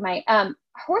to, but you might.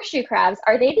 Horseshoe crabs,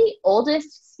 are they the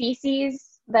oldest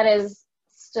species that is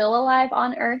still alive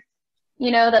on Earth?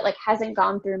 You know, that like hasn't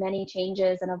gone through many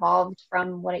changes and evolved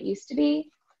from what it used to be?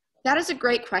 That is a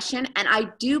great question, and I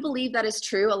do believe that is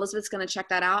true. Elizabeth's going to check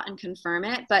that out and confirm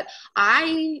it. But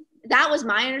that was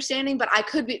my understanding. But it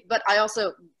could be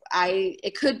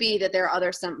that there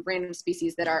are some random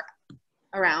species that are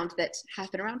around that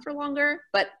have been around for longer.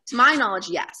 But to my knowledge,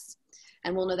 yes.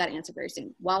 And we'll know that answer very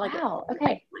soon. Wow,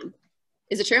 okay.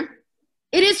 Is it true?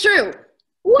 It is true.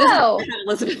 Whoa. This is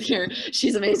Elizabeth here.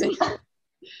 She's amazing.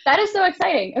 That is so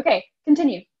exciting. Okay,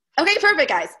 continue. Okay, perfect,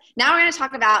 guys. Now we're going to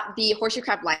talk about the horseshoe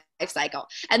crab life cycle.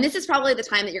 And this is probably the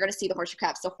time that you're going to see the horseshoe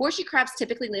crabs. So horseshoe crabs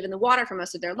typically live in the water for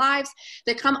most of their lives.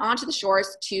 They come onto the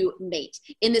shores to mate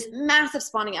in this massive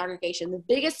spawning aggregation. The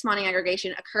biggest spawning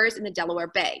aggregation occurs in the Delaware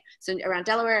Bay, so around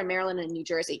Delaware and Maryland and New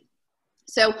Jersey.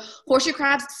 So horseshoe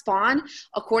crabs spawn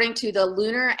according to the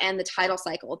lunar and the tidal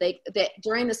cycle. They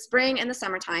during the spring and the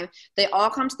summertime, they all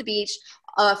come to the beach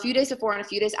a few days before and a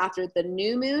few days after the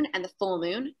new moon and the full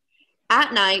moon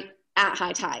at night at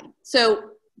high tide.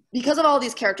 So because of all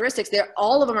these characteristics,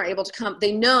 all of them are able to come.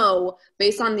 They know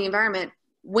based on the environment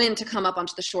when to come up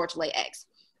onto the shore to lay eggs.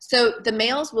 So the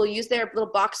males will use their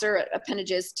little boxer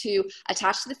appendages to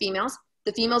attach to the females.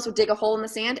 The females will dig a hole in the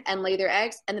sand and lay their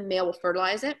eggs, and the male will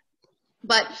fertilize it.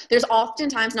 But there's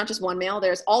oftentimes not just one male.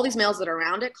 There's all these males that are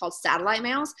around it called satellite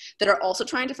males that are also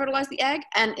trying to fertilize the egg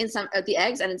and in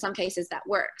some cases that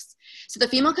works. So the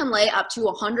female can lay up to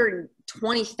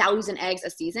 120,000 eggs a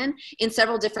season in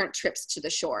several different trips to the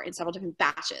shore in several different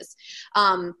batches.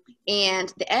 And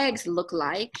the eggs look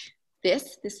like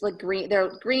this look green.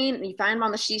 They're green, and you find them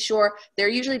on the seashore. They're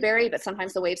usually buried, but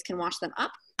sometimes the waves can wash them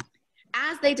up.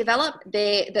 As they develop,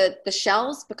 the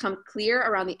shells become clear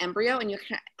around the embryo, and you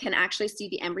can actually see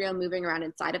the embryo moving around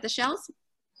inside of the shells.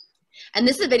 And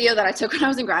this is a video that I took when I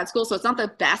was in grad school, so it's not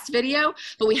the best video,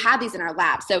 but we had these in our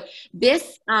lab. So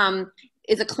this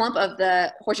is a clump of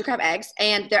the horseshoe crab eggs,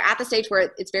 and they're at the stage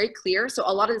where it's very clear. So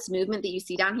a lot of this movement that you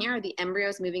see down here are the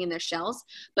embryos moving in their shells,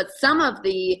 but some of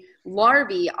the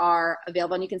larvae are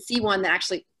available, and you can see one that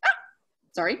actually,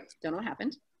 sorry, don't know what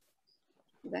happened.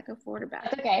 Did that go forward or back?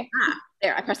 That's okay.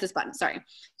 There, I pressed this button, sorry.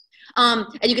 And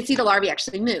you can see the larvae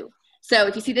actually move. So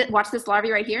if you see that, watch this larvae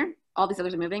right here, all these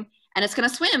others are moving, and it's gonna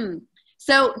swim.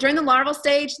 So during the larval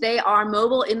stage, they are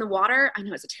mobile in the water. I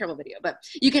know it's a terrible video, but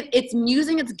it's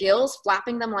using its gills,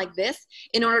 flapping them like this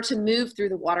in order to move through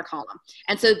the water column.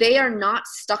 And so they are not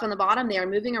stuck on the bottom, they are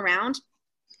moving around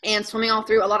and swimming all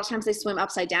through. A lot of times they swim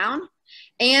upside down.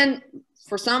 And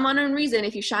for some unknown reason,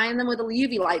 if you shine them with a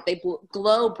UV light, they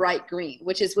glow bright green,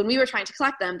 which is when we were trying to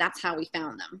collect them, that's how we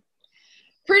found them.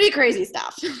 Pretty crazy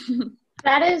stuff.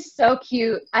 That is so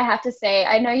cute, I have to say.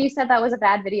 I know you said that was a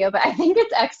bad video, but I think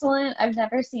it's excellent. I've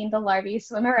never seen the larvae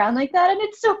swim around like that, and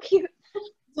it's so cute.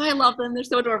 I love them. They're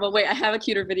so adorable. Wait, I have a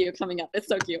cuter video coming up. It's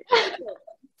so cute.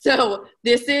 So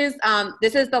this is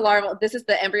the larval, this is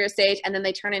the embryo stage, and then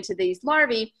they turn into these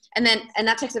larvae, and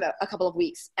that takes about a couple of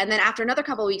weeks. And then after another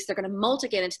couple of weeks, they're going to molt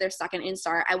again into their second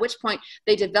instar, at which point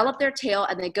they develop their tail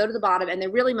and they go to the bottom, and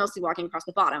they're really mostly walking across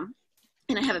the bottom.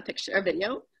 And I have a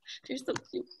video. They're so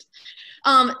cute.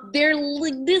 They're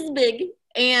like this big,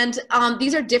 and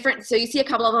these are different. So you see a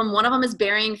couple of them. One of them is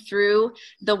burying through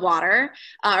the water,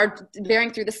 or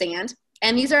burying through the sand.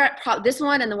 And these are, this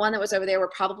one and the one that was over there were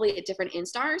probably at different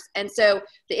instars. And so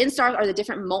the instars are the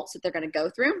different molts that they're going to go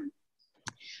through.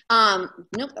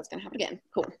 Nope, that's going to happen again.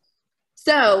 Cool.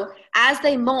 So as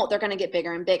they molt, they're going to get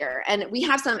bigger and bigger. And we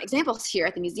have some examples here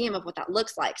at the museum of what that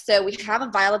looks like. So we have a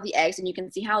vial of the eggs, and you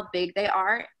can see how big they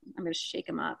are. I'm going to shake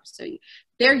them up. So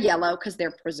they're yellow because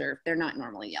they're preserved. They're not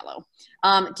normally yellow.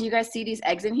 Do you guys see these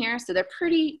eggs in here? So they're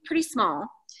pretty small.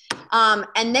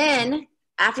 And then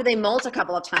after they molt a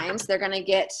couple of times, they're going to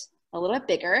get a little bit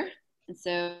bigger. And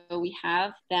so we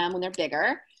have them when they're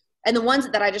bigger. And the ones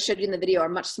that I just showed you in the video are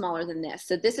much smaller than this.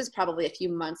 So this is probably a few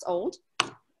months old.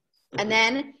 And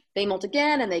then they molt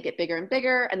again, and they get bigger and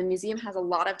bigger. And the museum has a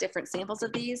lot of different samples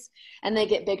of these. And they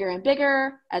get bigger and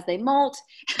bigger as they molt.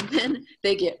 And then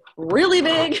they get really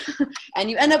big.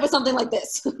 And you end up with something like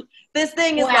this. This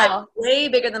thing is like way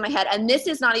bigger than my head. And this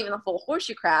is not even the full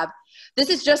horseshoe crab. This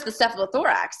is just the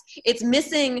cephalothorax. It's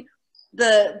missing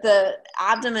the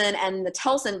abdomen and the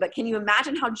telson. But can you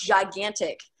imagine how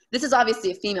gigantic? This is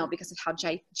obviously a female because of how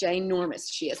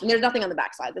ginormous she is. And there's nothing on the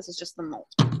backside. This is just the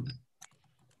molt.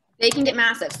 They can get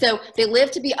massive. So they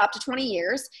live to be up to 20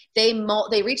 years. They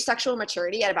reach sexual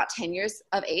maturity at about 10 years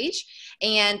of age,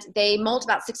 and they molt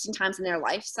about 16 times in their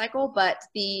life cycle, but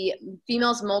the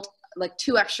females molt like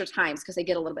 2 extra times because they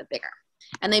get a little bit bigger.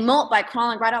 And they molt by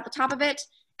crawling right out the top of it,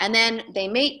 and then they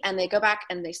mate, and they go back,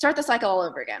 and they start the cycle all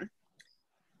over again.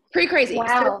 Pretty crazy. Wow.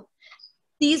 So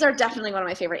these are definitely one of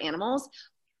my favorite animals.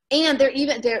 And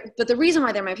but the reason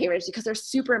why they're my favorite is because they're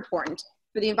super important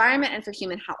for the environment and for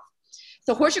human health.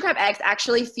 So horseshoe crab eggs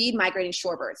actually feed migrating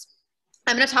shorebirds.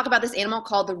 I'm going to talk about this animal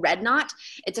called the red knot.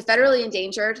 It's a federally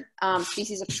endangered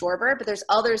species of shorebird, but there's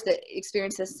others that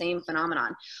experience the same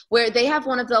phenomenon, where they have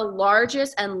one of the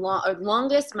largest and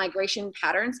longest migration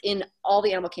patterns in all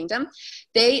the animal kingdom.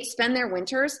 They spend their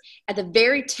winters at the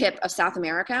very tip of South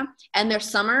America, and their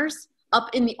summers up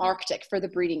in the Arctic for the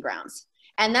breeding grounds.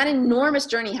 And that enormous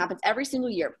journey happens every single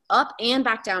year, up and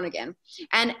back down again.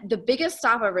 And the biggest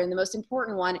stopover and the most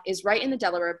important one is right in the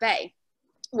Delaware Bay,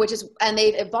 and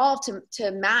they've evolved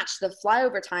to match the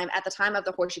flyover time at the time of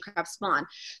the horseshoe crab spawn,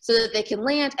 so that they can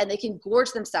land and they can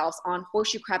gorge themselves on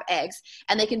horseshoe crab eggs,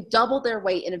 and they can double their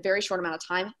weight in a very short amount of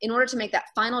time in order to make that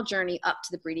final journey up to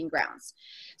the breeding grounds.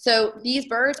 So these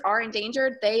birds are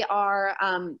endangered.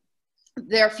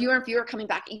 There are fewer and fewer coming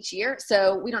back each year.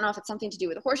 So we don't know if it's something to do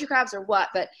with the horseshoe crabs or what,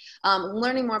 but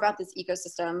learning more about this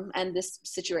ecosystem and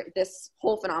this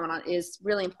whole phenomenon is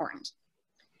really important.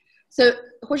 So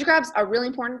horseshoe crabs are really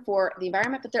important for the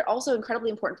environment, but they're also incredibly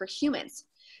important for humans.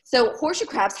 So horseshoe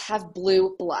crabs have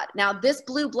blue blood. Now this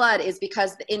blue blood is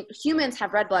because humans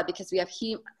have red blood because we have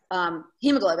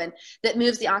hemoglobin that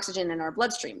moves the oxygen in our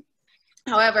bloodstream.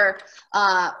 However,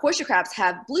 horseshoe crabs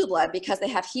have blue blood because they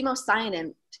have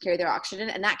hemocyanin to carry their oxygen,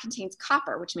 and that contains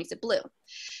copper, which makes it blue.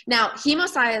 Now,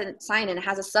 hemocyanin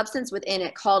has a substance within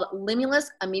it called limulus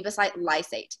amoebocyte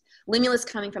lysate. Limulus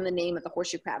coming from the name of the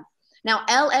horseshoe crab. Now,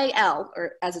 LAL,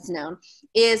 or as it's known,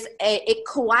 it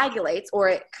coagulates, or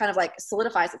it kind of like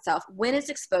solidifies itself when it's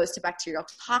exposed to bacterial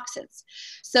toxins.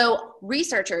 So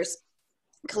researchers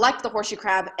collect the horseshoe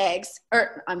crab eggs,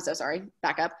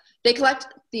 back up. They collect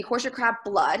the horseshoe crab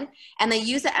blood, and they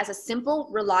use it as a simple,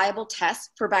 reliable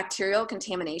test for bacterial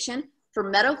contamination, for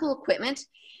medical equipment,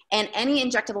 and any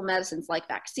injectable medicines like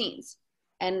vaccines.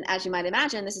 And as you might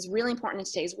imagine, this is really important in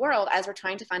today's world as we're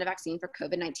trying to find a vaccine for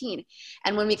COVID-19.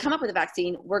 And when we come up with a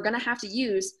vaccine, we're going to have to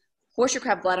use horseshoe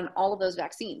crab blood on all of those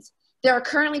vaccines. There are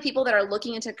currently people that are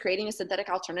looking into creating a synthetic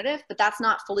alternative, but that's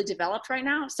not fully developed right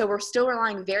now. So we're still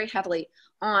relying very heavily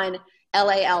on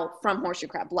LAL from horseshoe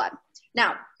crab blood.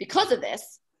 Now, because of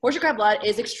this, horseshoe crab blood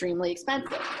is extremely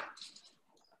expensive.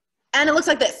 And it looks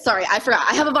like this. Sorry, I forgot.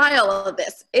 I have a vial of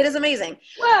this. It is amazing.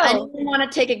 Whoa. And you want to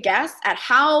take a guess at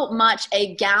how much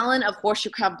a gallon of horseshoe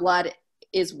crab blood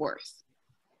is worth?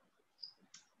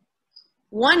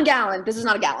 1 gallon. This is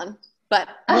not a gallon, but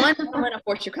 1 gallon of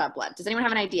horseshoe crab blood. Does anyone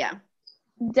have an idea?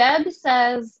 Deb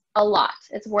says a lot.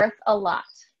 It's worth a lot.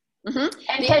 Mm-hmm.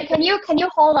 And can you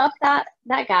hold up that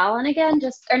gallon again?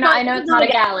 Just or not? I know it's not a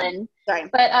gallon. Sorry.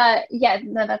 But yeah,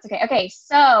 no, that's okay. Okay,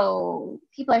 so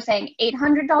people are saying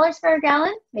 $800 for a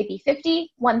gallon, maybe $50,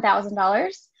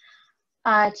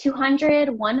 $1,000, 200,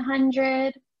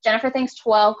 100. Jennifer thinks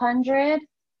 1,200.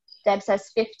 Deb says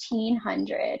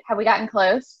 1,500. Have we gotten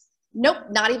close? Nope,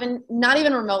 not even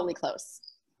remotely close.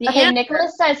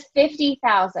 Nicholas says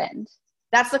 50,000.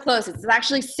 That's the closest. It's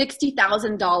actually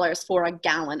 $60,000 for a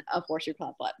gallon of horseshoe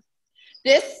crab blood.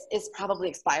 This is probably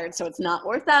expired, so it's not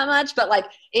worth that much, but like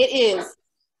it is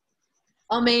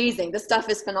amazing. This stuff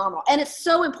is phenomenal. And it's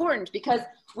so important because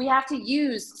we have to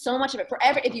use so much of it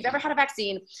if you've ever had a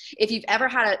vaccine, if you've ever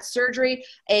had a surgery,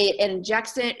 an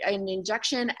injection,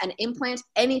 an implant,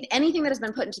 anything that has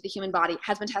been put into the human body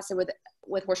has been tested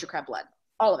with horseshoe crab blood.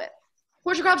 All of it.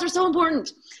 Horseshoe crabs are so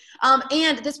important.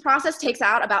 And this process takes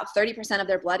out about 30% of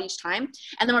their blood each time.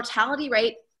 And the mortality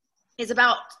rate is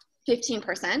about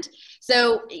 15%.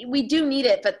 So we do need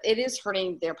it, but it is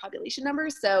hurting their population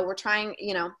numbers. So we're trying,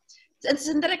 a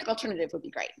synthetic alternative would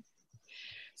be great.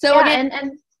 So yeah,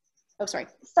 again, oh, sorry.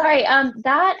 Sorry,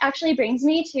 that actually brings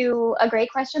me to a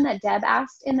great question that Deb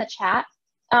asked in the chat.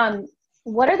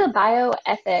 What are the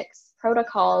bioethics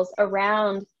protocols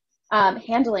around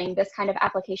handling this kind of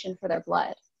application for their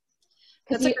blood?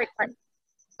 That's a great part.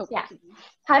 Oh. Yeah.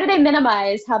 How do they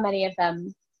minimize how many of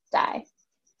them die?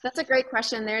 That's a great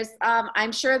question.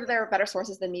 I'm sure that there are better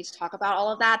sources than me to talk about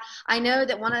all of that. I know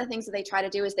that one of the things that they try to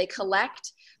do is they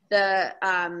collect the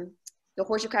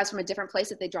horseshoe crabs from a different place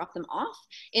that they drop them off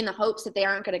in the hopes that they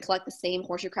aren't going to collect the same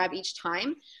horseshoe crab each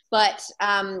time. But,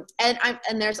 and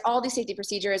there's all these safety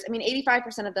procedures. I mean,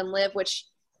 85% of them live, which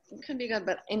could be good,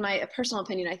 but in my personal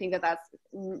opinion, I think that's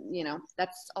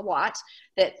a lot,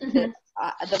 that the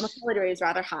mortality rate is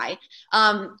rather high.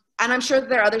 And I'm sure that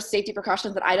there are other safety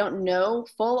precautions that I don't know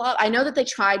full of. I know that they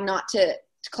tried not to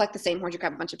collect the same horseshoe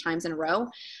crab a bunch of times in a row.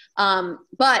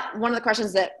 But one of the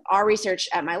questions that our research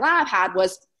at my lab had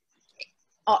was,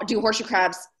 do horseshoe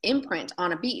crabs imprint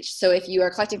on a beach? So if you are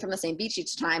collecting from the same beach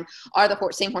each time, are the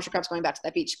same horseshoe crabs going back to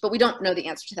that beach? But we don't know the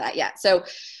answer to that yet. So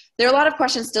there are a lot of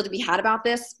questions still to be had about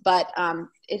this, but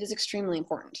it is extremely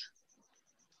important.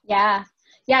 Yeah.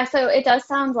 Yeah. So it does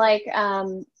sound like,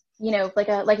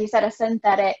 like you said, a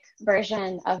synthetic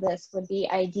version of this would be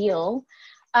ideal.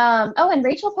 And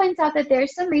Rachel points out that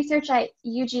there's some research at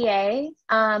UGA,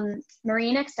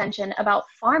 Marine Extension, about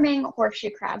farming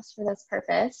horseshoe crabs for this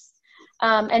purpose.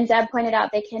 And Deb pointed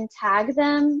out they can tag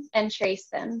them and trace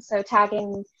them. So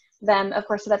tagging them, of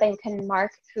course, so that they can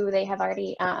mark who they have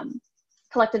already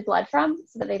collected blood from,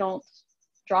 so that they don't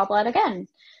draw blood again.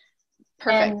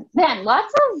 Perfect. And man,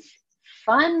 lots of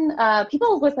fun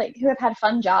people with who have had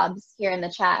fun jobs here in the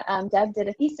chat. Deb did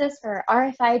a thesis for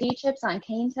RFID chips on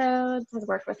cane toads, has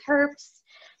worked with herps.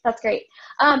 That's great.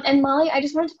 And Molly, I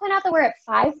just wanted to point out that we're at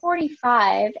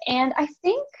 5:45, and I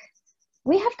think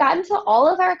we have gotten to all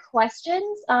of our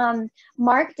questions.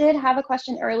 Mark did have a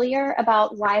question earlier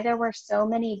about why there were so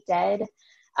many dead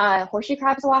horseshoe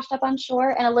crabs washed up on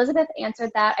shore, and Elizabeth answered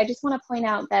that. I just want to point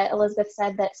out that Elizabeth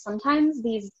said that sometimes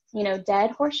these,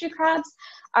 dead horseshoe crabs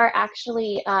are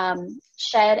actually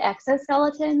shed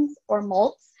exoskeletons or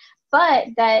molts, but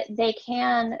that they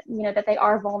can, that they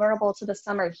are vulnerable to the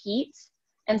summer heat,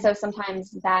 and so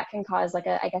sometimes that can cause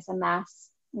a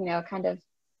mass, kind of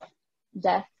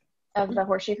death of the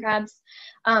horseshoe crabs.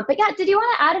 But yeah, did you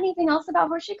want to add anything else about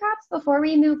horseshoe crabs before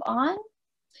we move on?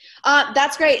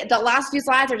 That's great. The last few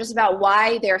slides are just about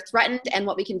why they're threatened and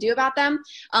what we can do about them.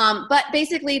 But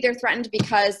basically they're threatened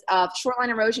because of shoreline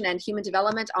erosion and human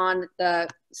development on the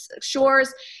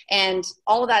shores, and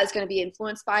all of that is going to be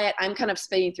influenced by it. I'm kind of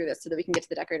speeding through this so that we can get to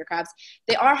the decorator crabs.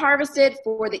 They are harvested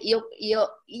for the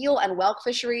eel and whelk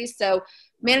fisheries, so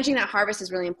managing that harvest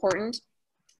is really important.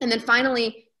 And then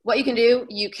finally, what you can do,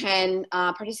 you can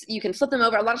flip them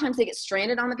over. A lot of times they get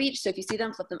stranded on the beach, so if you see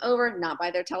them, flip them over, not by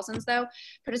their telsons though.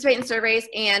 Participate in surveys,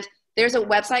 and there's a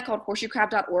website called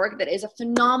horseshoecrab.org that is a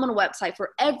phenomenal website for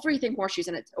everything horseshoes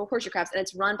and horseshoe crabs, and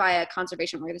it's run by a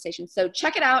conservation organization. So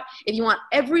check it out if you want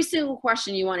every single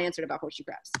question you want answered about horseshoe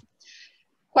crabs.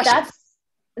 Questions?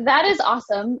 That is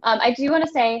awesome. I do want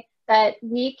to say that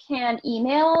we can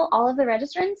email all of the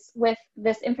registrants with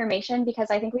this information, because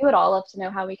I think we would all love to know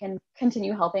how we can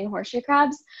continue helping horseshoe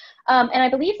crabs. And I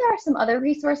believe there are some other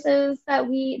resources that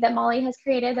Molly has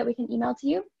created that we can email to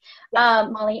you, yes.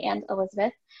 Molly and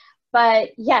Elizabeth. But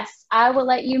yes, I will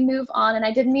let you move on. And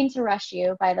I didn't mean to rush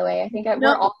you, by the way. I think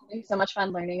we're all having so much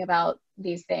fun learning about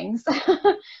these things.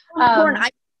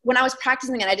 when I was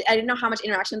practicing it, I didn't know how much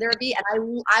interaction there would be, and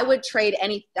I wouldn't trade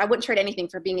anything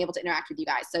for being able to interact with you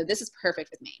guys. So this is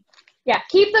perfect with me. Yeah,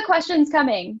 keep the questions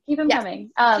coming. Keep them coming.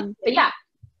 But yeah,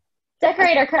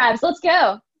 decorator crabs, let's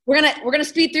go. We're gonna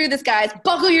speed through this, guys.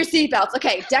 Buckle your seatbelts.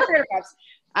 Okay, decorator crabs.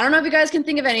 I don't know if you guys can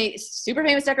think of any super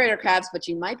famous decorator crabs, but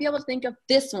you might be able to think of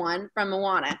this one from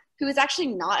Moana, who is actually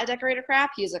not a decorator crab.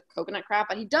 He's a coconut crab,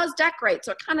 but he does decorate,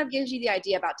 so it kind of gives you the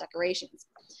idea about decorations.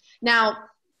 Now,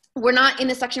 we're not in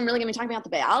this section really going to be talking about the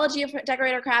biology of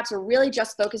decorator crabs. We're really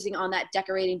just focusing on that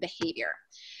decorating behavior.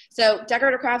 So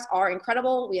decorator crabs are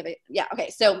incredible.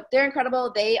 So they're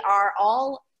incredible. They are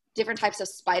all different types of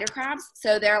spider crabs.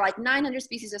 So there are like 900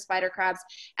 species of spider crabs,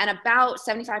 and about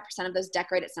 75% of those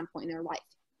decorate at some point in their life.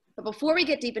 But before we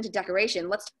get deep into decoration,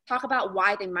 let's talk about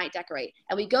why they might decorate.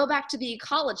 And we go back to the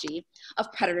ecology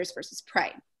of predators versus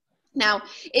prey. Now,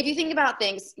 if you think about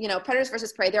things, predators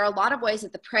versus prey, there are a lot of ways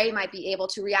that the prey might be able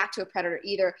to react to a predator,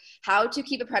 either how to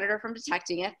keep a predator from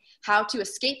detecting it, how to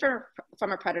escape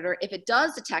from a predator if it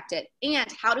does detect it, and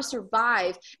how to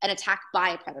survive an attack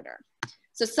by a predator.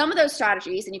 So some of those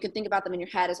strategies, and you can think about them in your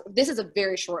head, this is a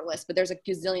very short list, but there's a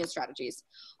gazillion strategies,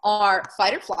 are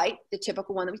fight or flight, the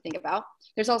typical one that we think about.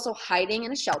 There's also hiding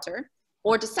in a shelter,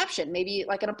 or deception, maybe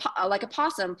like a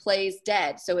possum plays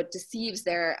dead, so it deceives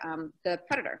the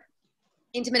predator.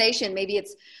 Intimidation, maybe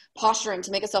it's posturing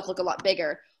to make itself look a lot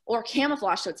bigger, or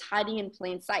camouflage, so it's hiding in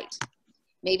plain sight.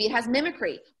 Maybe it has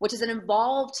mimicry, which is an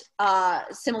involved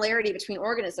similarity between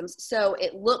organisms, so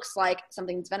it looks like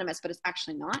something's venomous, but it's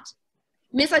actually not.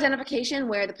 Misidentification,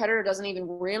 where the predator doesn't even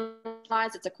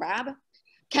realize it's a crab.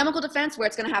 Chemical defense, where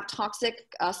it's going to have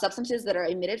toxic substances that are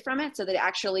emitted from it, so that it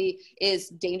actually is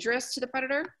dangerous to the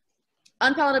predator.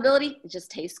 Unpalatability, it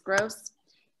just tastes gross.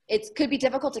 It could be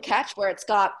difficult to catch, where it's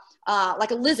got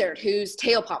like a lizard whose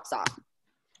tail pops off.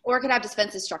 Or it could have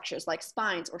defensive structures like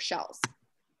spines or shells.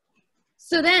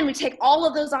 So then we take all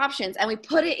of those options and we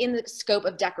put it in the scope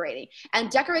of decorating. And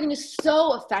decorating is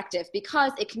so effective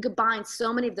because it can combine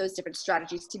so many of those different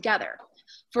strategies together.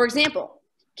 For example,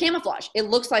 camouflage, it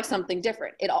looks like something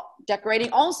different.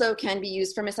 Decorating also can be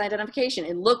used for misidentification.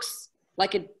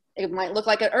 It might look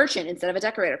like an urchin instead of a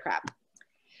decorator crab.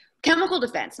 Chemical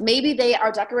defense, maybe they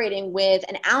are decorating with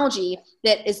an algae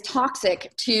that is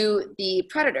toxic to the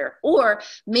predator, or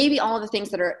maybe all of the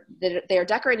things that they are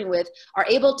decorating with are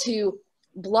able to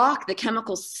block the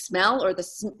chemical smell, or the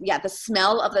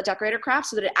smell of the decorator crab,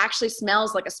 so that it actually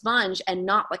smells like a sponge and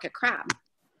not like a crab.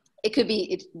 It could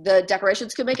be, the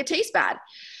decorations could make it taste bad.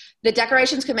 The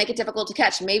decorations could make it difficult to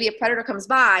catch. Maybe a predator comes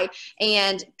by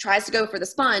and tries to go for the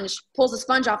sponge, pulls the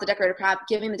sponge off the decorator crab,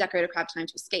 giving the decorator crab time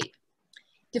to escape.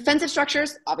 Defensive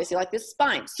structures, obviously like this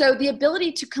spine. So the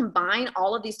ability to combine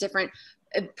all of these different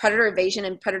predator evasion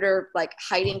and predator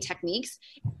hiding techniques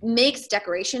makes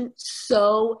decoration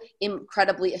so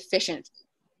incredibly efficient.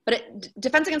 But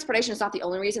defense against predation is not the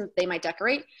only reason they might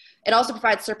decorate. It also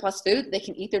provides surplus food. They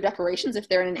can eat their decorations if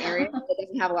they're in an area that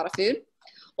doesn't have a lot of food.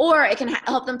 Or it can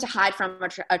help them to hide from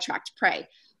attract prey.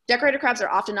 Decorator crabs are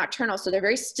often nocturnal, so they're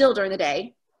very still during the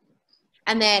day.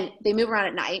 And then they move around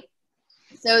at night.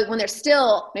 So when they're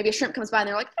still, maybe a shrimp comes by and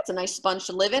they're like, that's a nice sponge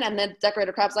to live in. And the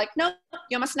decorator crab's like, no,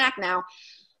 you're my snack now.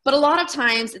 But a lot of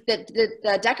times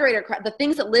the decorator crab, the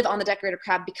things that live on the decorator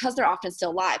crab, because they're often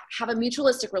still alive, have a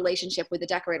mutualistic relationship with the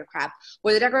decorator crab,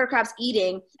 where the decorator crab's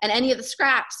eating and any of the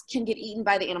scraps can get eaten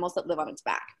by the animals that live on its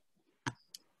back.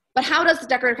 But how does the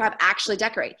decorator crab actually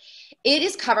decorate? It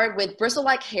is covered with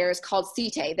bristle-like hairs called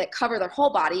setae that cover their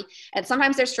whole body. And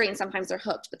sometimes they're straight and sometimes they're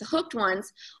hooked. But the hooked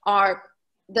ones are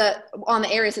on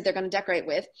the areas that they're going to decorate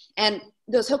with, and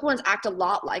those hook ones act a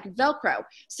lot like Velcro.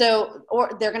 So,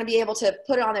 or they're going to be able to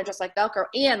put it on there just like Velcro,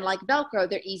 and like Velcro,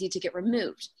 they're easy to get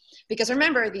removed. Because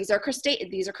remember, these are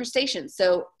crustaceans.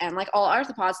 So, and like all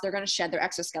arthropods, they're going to shed their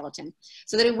exoskeleton.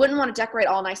 So they wouldn't want to decorate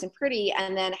all nice and pretty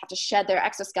and then have to shed their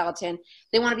exoskeleton.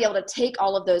 They want to be able to take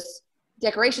all of those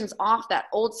decorations off that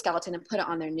old skeleton and put it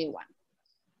on their new one.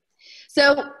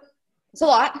 So it's a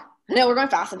lot. I know we're going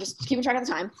fast. I'm just keeping track of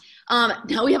the time.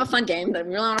 Now we have a fun game that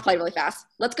we really want to play really fast.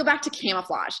 Let's go back to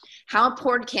camouflage. How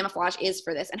important camouflage is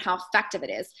for this and how effective it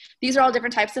is. These are all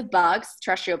different types of bugs,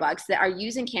 terrestrial bugs, that are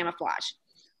using camouflage.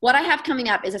 What I have coming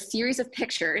up is a series of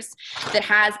pictures that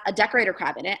has a decorator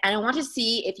crab in it. And I want to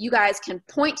see if you guys can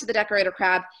point to the decorator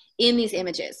crab in these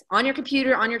images, on your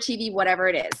computer, on your TV, whatever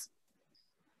it is.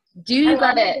 Do you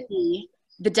guys see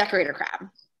the decorator crab?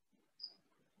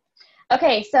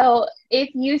 Okay, so if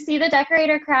you see the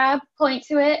decorator crab, point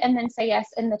to it and then say yes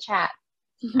in the chat.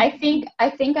 I think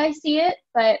I see it,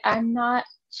 but I'm not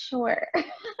sure.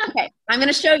 Okay, I'm going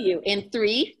to show you in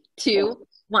 3, 2,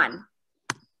 1.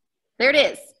 There it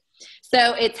is.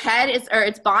 So its head is, or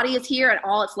its body is here and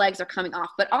all its legs are coming off.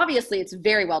 But obviously it's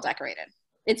very well decorated.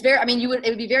 It's very, I mean, it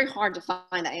would be very hard to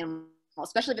find that animal,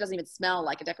 especially if it doesn't even smell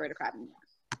like a decorated crab anymore.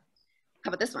 How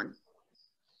about this one?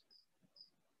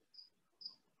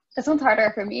 This one's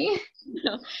harder for me.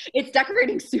 No, it's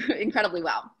decorating incredibly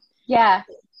well. Yeah.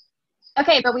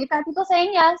 Okay, but we've got people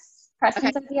saying yes. Preston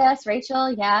Okay. says yes.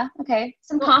 Rachel, yeah. Okay.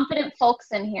 Some confident folks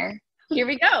in here. Here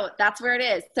we go. That's where it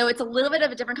is. So it's a little bit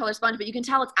of a different color sponge, but you can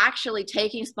tell it's actually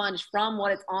taking sponge from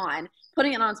what it's on,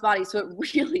 putting it on its body, so it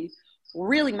really,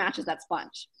 really matches that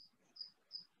sponge.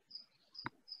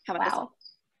 How about this one?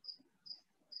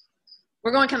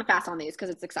 We're going kind of fast on these because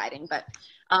it's exciting, but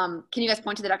can you guys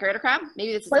point to the decorator crab?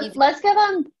 Maybe this is easy. Let's give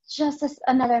them just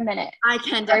another minute. I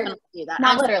can definitely do that.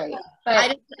 Not literally,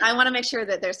 but I want to make sure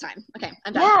that there's time. Okay,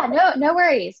 I'm done. Yeah, no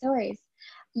worries, no worries.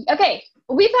 Okay,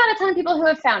 we've got a ton of people who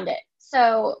have found it,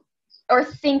 so, or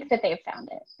think that they've found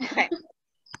it. Okay,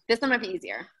 this one might be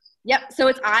easier. Yep, so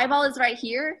its eyeball is right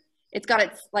here. It's got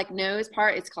its like nose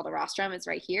part, it's called a rostrum, it's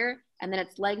right here, and then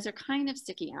its legs are kind of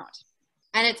sticking out.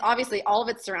 And it's obviously, all of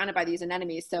it's surrounded by these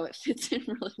anemones, so it fits in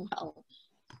really well.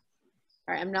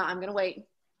 All right, I'm gonna wait.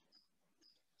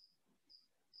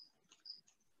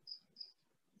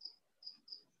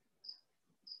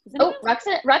 Oh,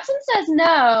 Ruxin says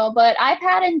no, but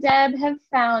iPad and Deb have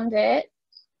found it.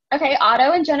 Okay,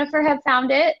 Otto and Jennifer have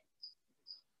found it.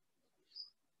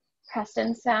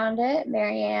 Preston's found it.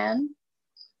 Marianne.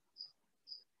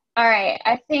 All right,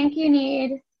 I think you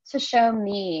need to show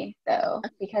me, though,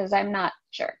 because I'm not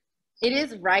sure. It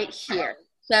is right here.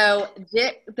 So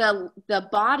the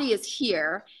body is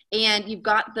here, and you've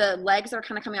got the legs are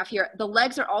kind of coming off here. The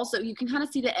legs are also, you can kind of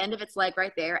see the end of its leg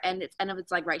right there and its end of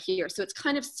its leg right here. So it's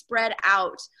kind of spread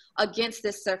out against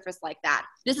this surface like that.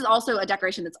 This is also a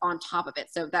decoration that's on top of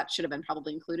it, so that should have been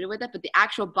probably included with it, but the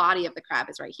actual body of the crab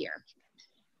is right here.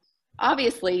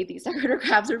 Obviously, these decorator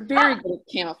crabs are very good at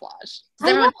camouflage.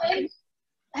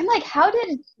 I'm like, how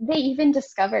did they even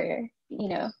discover,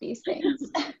 these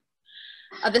things?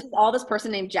 This is all this person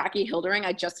named Jackie Hildering.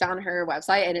 I just found her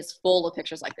website, and it's full of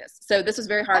pictures like this. So this was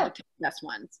very hard to pick the best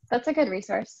ones. That's a good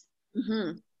resource.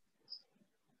 Mm-hmm.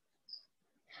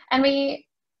 And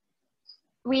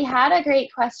we had a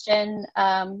great question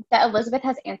that Elizabeth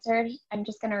has answered. I'm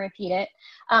just going to repeat it.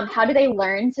 How do they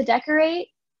learn to decorate?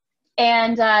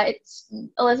 And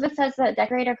Elizabeth says that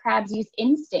decorator crabs use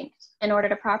instinct in order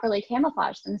to properly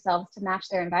camouflage themselves to match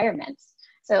their environments.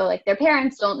 So like their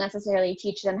parents don't necessarily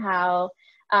teach them how.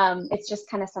 It's just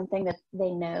kind of something that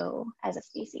they know as a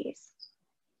species.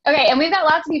 Okay, and we've got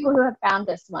lots of people who have found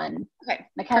this one. Okay,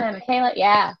 McKenna, Michaela,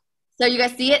 yeah. So you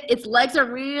guys see it? Its legs are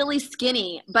really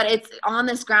skinny, but it's on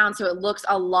this ground, so it looks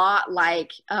a lot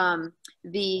like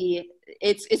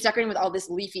it's decorating with all this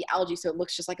leafy algae, so it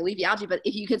looks just like a leafy algae. But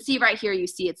if you can see right here, you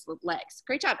see its legs.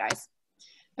 Great job, guys.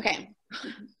 Okay,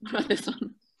 what about this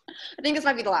one? I think this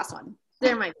might be the last one.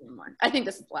 There might be one more. I think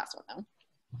this is the last one, though.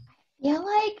 Yeah,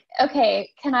 okay,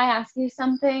 can I ask you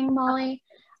something, Molly?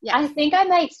 Yeah. I think I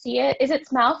might see it. Is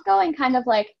its mouth going kind of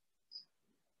like,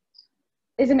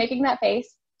 is it making that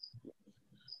face?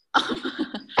 I'm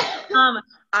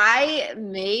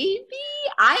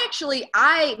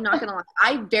not gonna lie,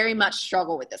 I very much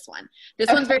struggle with this one.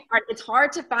 This one's very hard. It's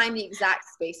hard to find the exact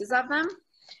spaces of them.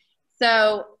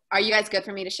 So are you guys good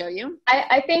for me to show you?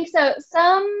 I think so.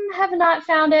 Some have not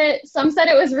found it. Some said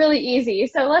it was really easy.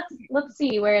 So let's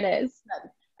see where it is.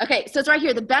 Okay, so it's right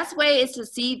here. The best way is to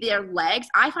see their legs.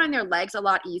 I find their legs a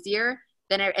lot easier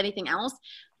than anything else.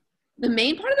 The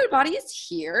main part of their body is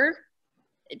here.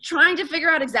 Trying to figure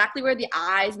out exactly where the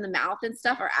eyes and the mouth and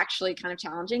stuff are actually kind of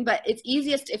challenging, but it's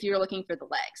easiest if you're looking for the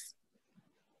legs.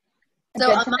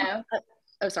 So,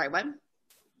 oh, sorry, what?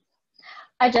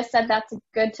 I just said that's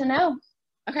good to know.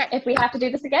 Okay. If we have to do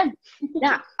this again.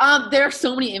 Yeah. There are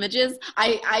so many images.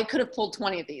 I could have pulled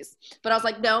 20 of these, but I was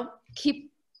like, no,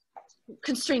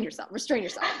 restrain yourself.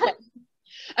 Okay.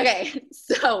 Okay.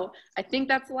 So I think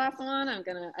that's the last one.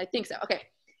 I think so. Okay.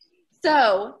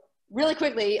 So really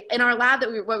quickly, in our lab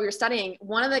what we were studying,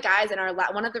 one of the guys in our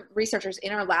lab, one of the researchers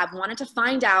in our lab wanted to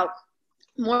find out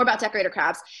more about decorator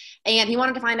crabs, and he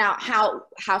wanted to find out how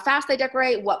fast they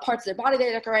decorate, what parts of their body they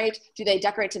decorate, do they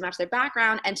decorate to match their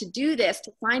background, and to do this,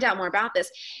 to find out more about this,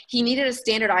 he needed a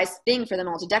standardized thing for them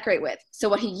all to decorate with. So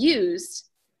what he used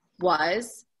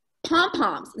was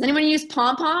pom-poms. Does anyone use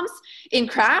pom-poms in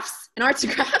crafts, in arts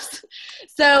and crafts?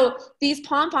 So these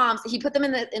pom-poms, he put them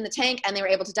in the tank, and they were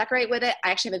able to decorate with it. I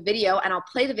actually have a video, and I'll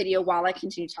play the video while I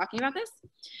continue talking about this.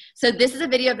 So this is a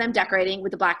video of them decorating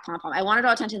with the black pom-pom. I want to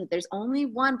draw attention that there's only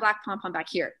one black pom-pom back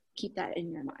here. Keep that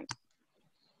in your mind.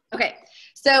 Okay,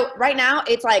 so right now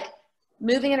it's like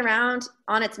moving it around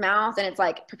on its mouth, and it's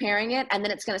like preparing it, and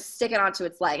then it's going to stick it onto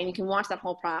its leg, and you can watch that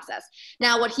whole process.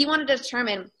 Now, what he wanted to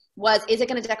determine was, is it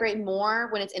going to decorate more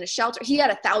when it's in a shelter? He had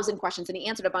 1,000 questions, and he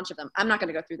answered a bunch of them. I'm not going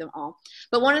to go through them all.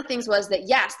 But one of the things was that,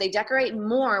 yes, they decorate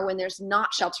more when there's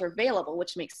not shelter available,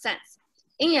 which makes sense.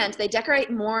 And they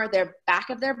decorate more their back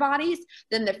of their bodies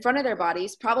than the front of their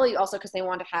bodies, probably also because they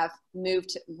want to have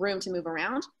room to move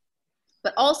around,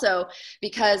 but also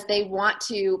because they want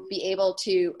to be able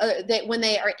to, when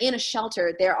they are in a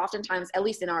shelter, they're oftentimes, at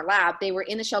least in our lab, they were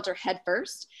in the shelter head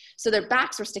first. So their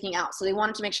backs were sticking out. So they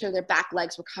wanted to make sure their back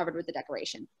legs were covered with the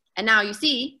decoration. And now you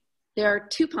see there are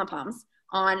 2 pom-poms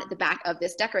on the back of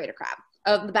this decorator crab,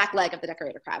 of the back leg of the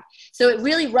decorator crab. So it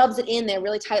really rubs it in there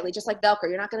really tightly, just like Velcro.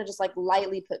 You're not going to just like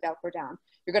lightly put Velcro down.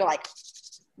 You're going to like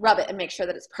rub it and make sure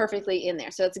that it's perfectly in there.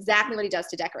 So that's exactly what he does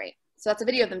to decorate. So that's a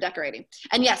video of them decorating.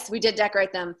 And yes, we did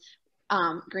decorate them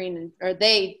green, or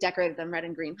they decorated them red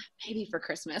and green, maybe for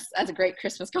Christmas. That's a great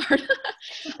Christmas card.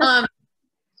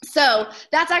 So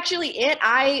that's actually it.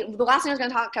 The last thing I was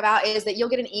going to talk about is that you'll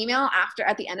get an email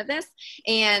at the end of this,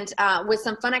 and with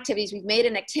some fun activities. We've made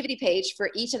an activity page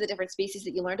for each of the different species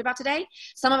that you learned about today.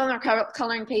 Some of them are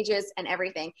coloring pages and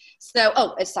everything. So,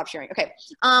 oh, it stopped sharing. Okay.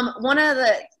 One of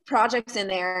the projects in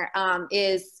there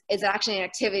is actually an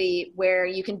activity where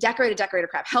you can decorate a decorator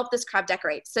crab, help this crab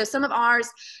decorate. So some of ours,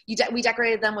 we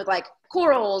decorated them with like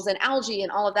corals and algae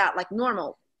and all of that, like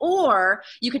normal. Or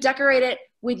you could decorate it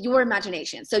with your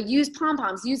imagination. So use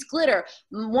pom-poms, use glitter.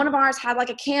 One of ours had like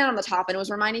a can on the top, and it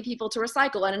was reminding people to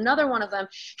recycle. And another one of them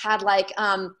had like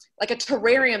a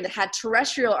terrarium that had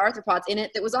terrestrial arthropods in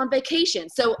it that was on vacation.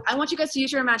 So I want you guys to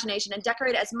use your imagination and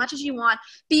decorate it as much as you want.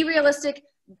 Be realistic,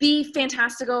 be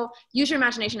fantastical, use your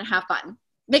imagination and have fun.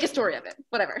 Make a story of it,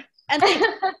 whatever. And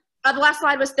the last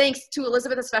slide was thanks to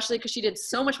Elizabeth, especially because she did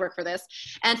so much work for this,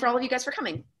 and for all of you guys for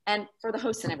coming, and for the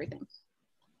hosts and everything.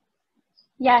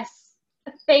 Yes.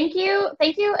 Thank you.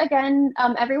 Thank you again,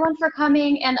 everyone, for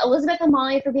coming, and Elizabeth and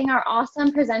Molly for being our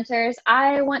awesome presenters.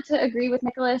 I want to agree with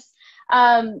Nicholas.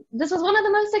 This was one of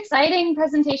the most exciting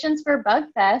presentations for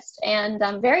BugFest, and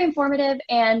very informative,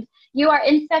 and you are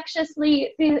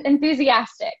infectiously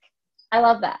enthusiastic. I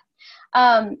love that.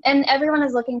 And everyone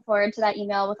is looking forward to that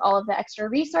email with all of the extra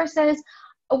resources.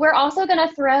 We're also going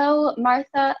to throw Molly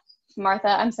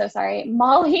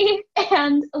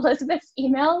and Elizabeth's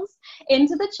emails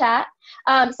into the chat,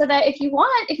 so that if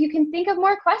you can think of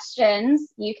more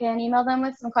questions, you can email them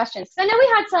with some questions. So I know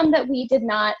we had some that we did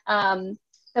not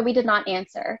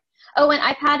answer. Oh, and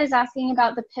iPad is asking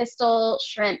about the pistol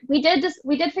shrimp. We did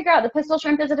figure out the pistol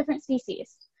shrimp is a different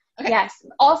species. Okay. Yes,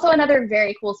 also another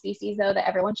very cool species though that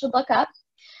everyone should look up.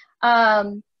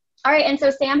 All right, and so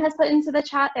Sam has put into the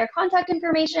chat their contact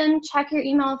information. Check your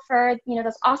email for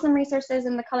those awesome resources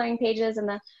and the coloring pages and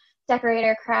the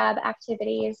decorator crab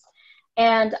activities.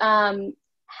 And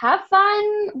have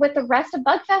fun with the rest of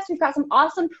BugFest. We've got some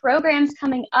awesome programs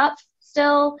coming up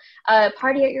still.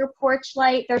 Party at your porch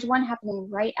light. There's one happening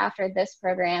right after this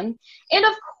program. And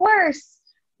of course,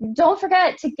 don't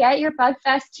forget to get your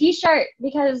BugFest t-shirt,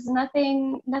 because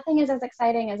nothing is as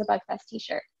exciting as a BugFest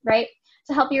t-shirt, right?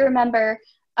 To help you remember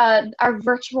our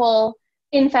virtual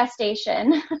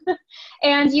infestation.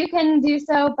 And you can do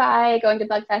so by going to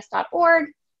bugfest.org.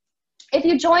 If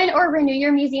you join or renew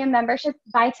your museum membership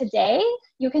by today,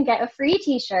 you can get a free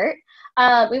t-shirt.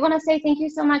 We want to say thank you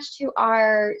so much to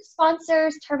our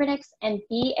sponsors, Terminix and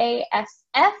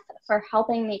BASF, for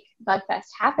helping make BugFest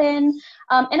happen.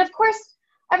 And of course,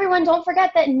 everyone, don't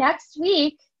forget that next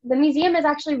week, the museum is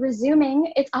actually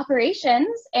resuming its operations,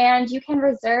 and you can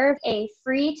reserve a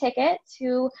free ticket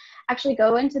to actually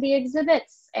go into the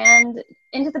exhibits and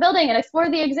into the building and explore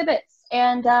the exhibits.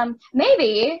 And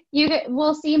maybe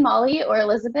we'll see Molly or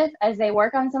Elizabeth as they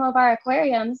work on some of our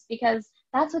aquariums, because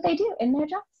that's what they do in their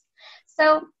jobs.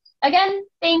 So again,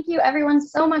 thank you everyone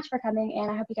so much for coming, and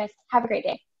I hope you guys have a great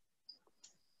day.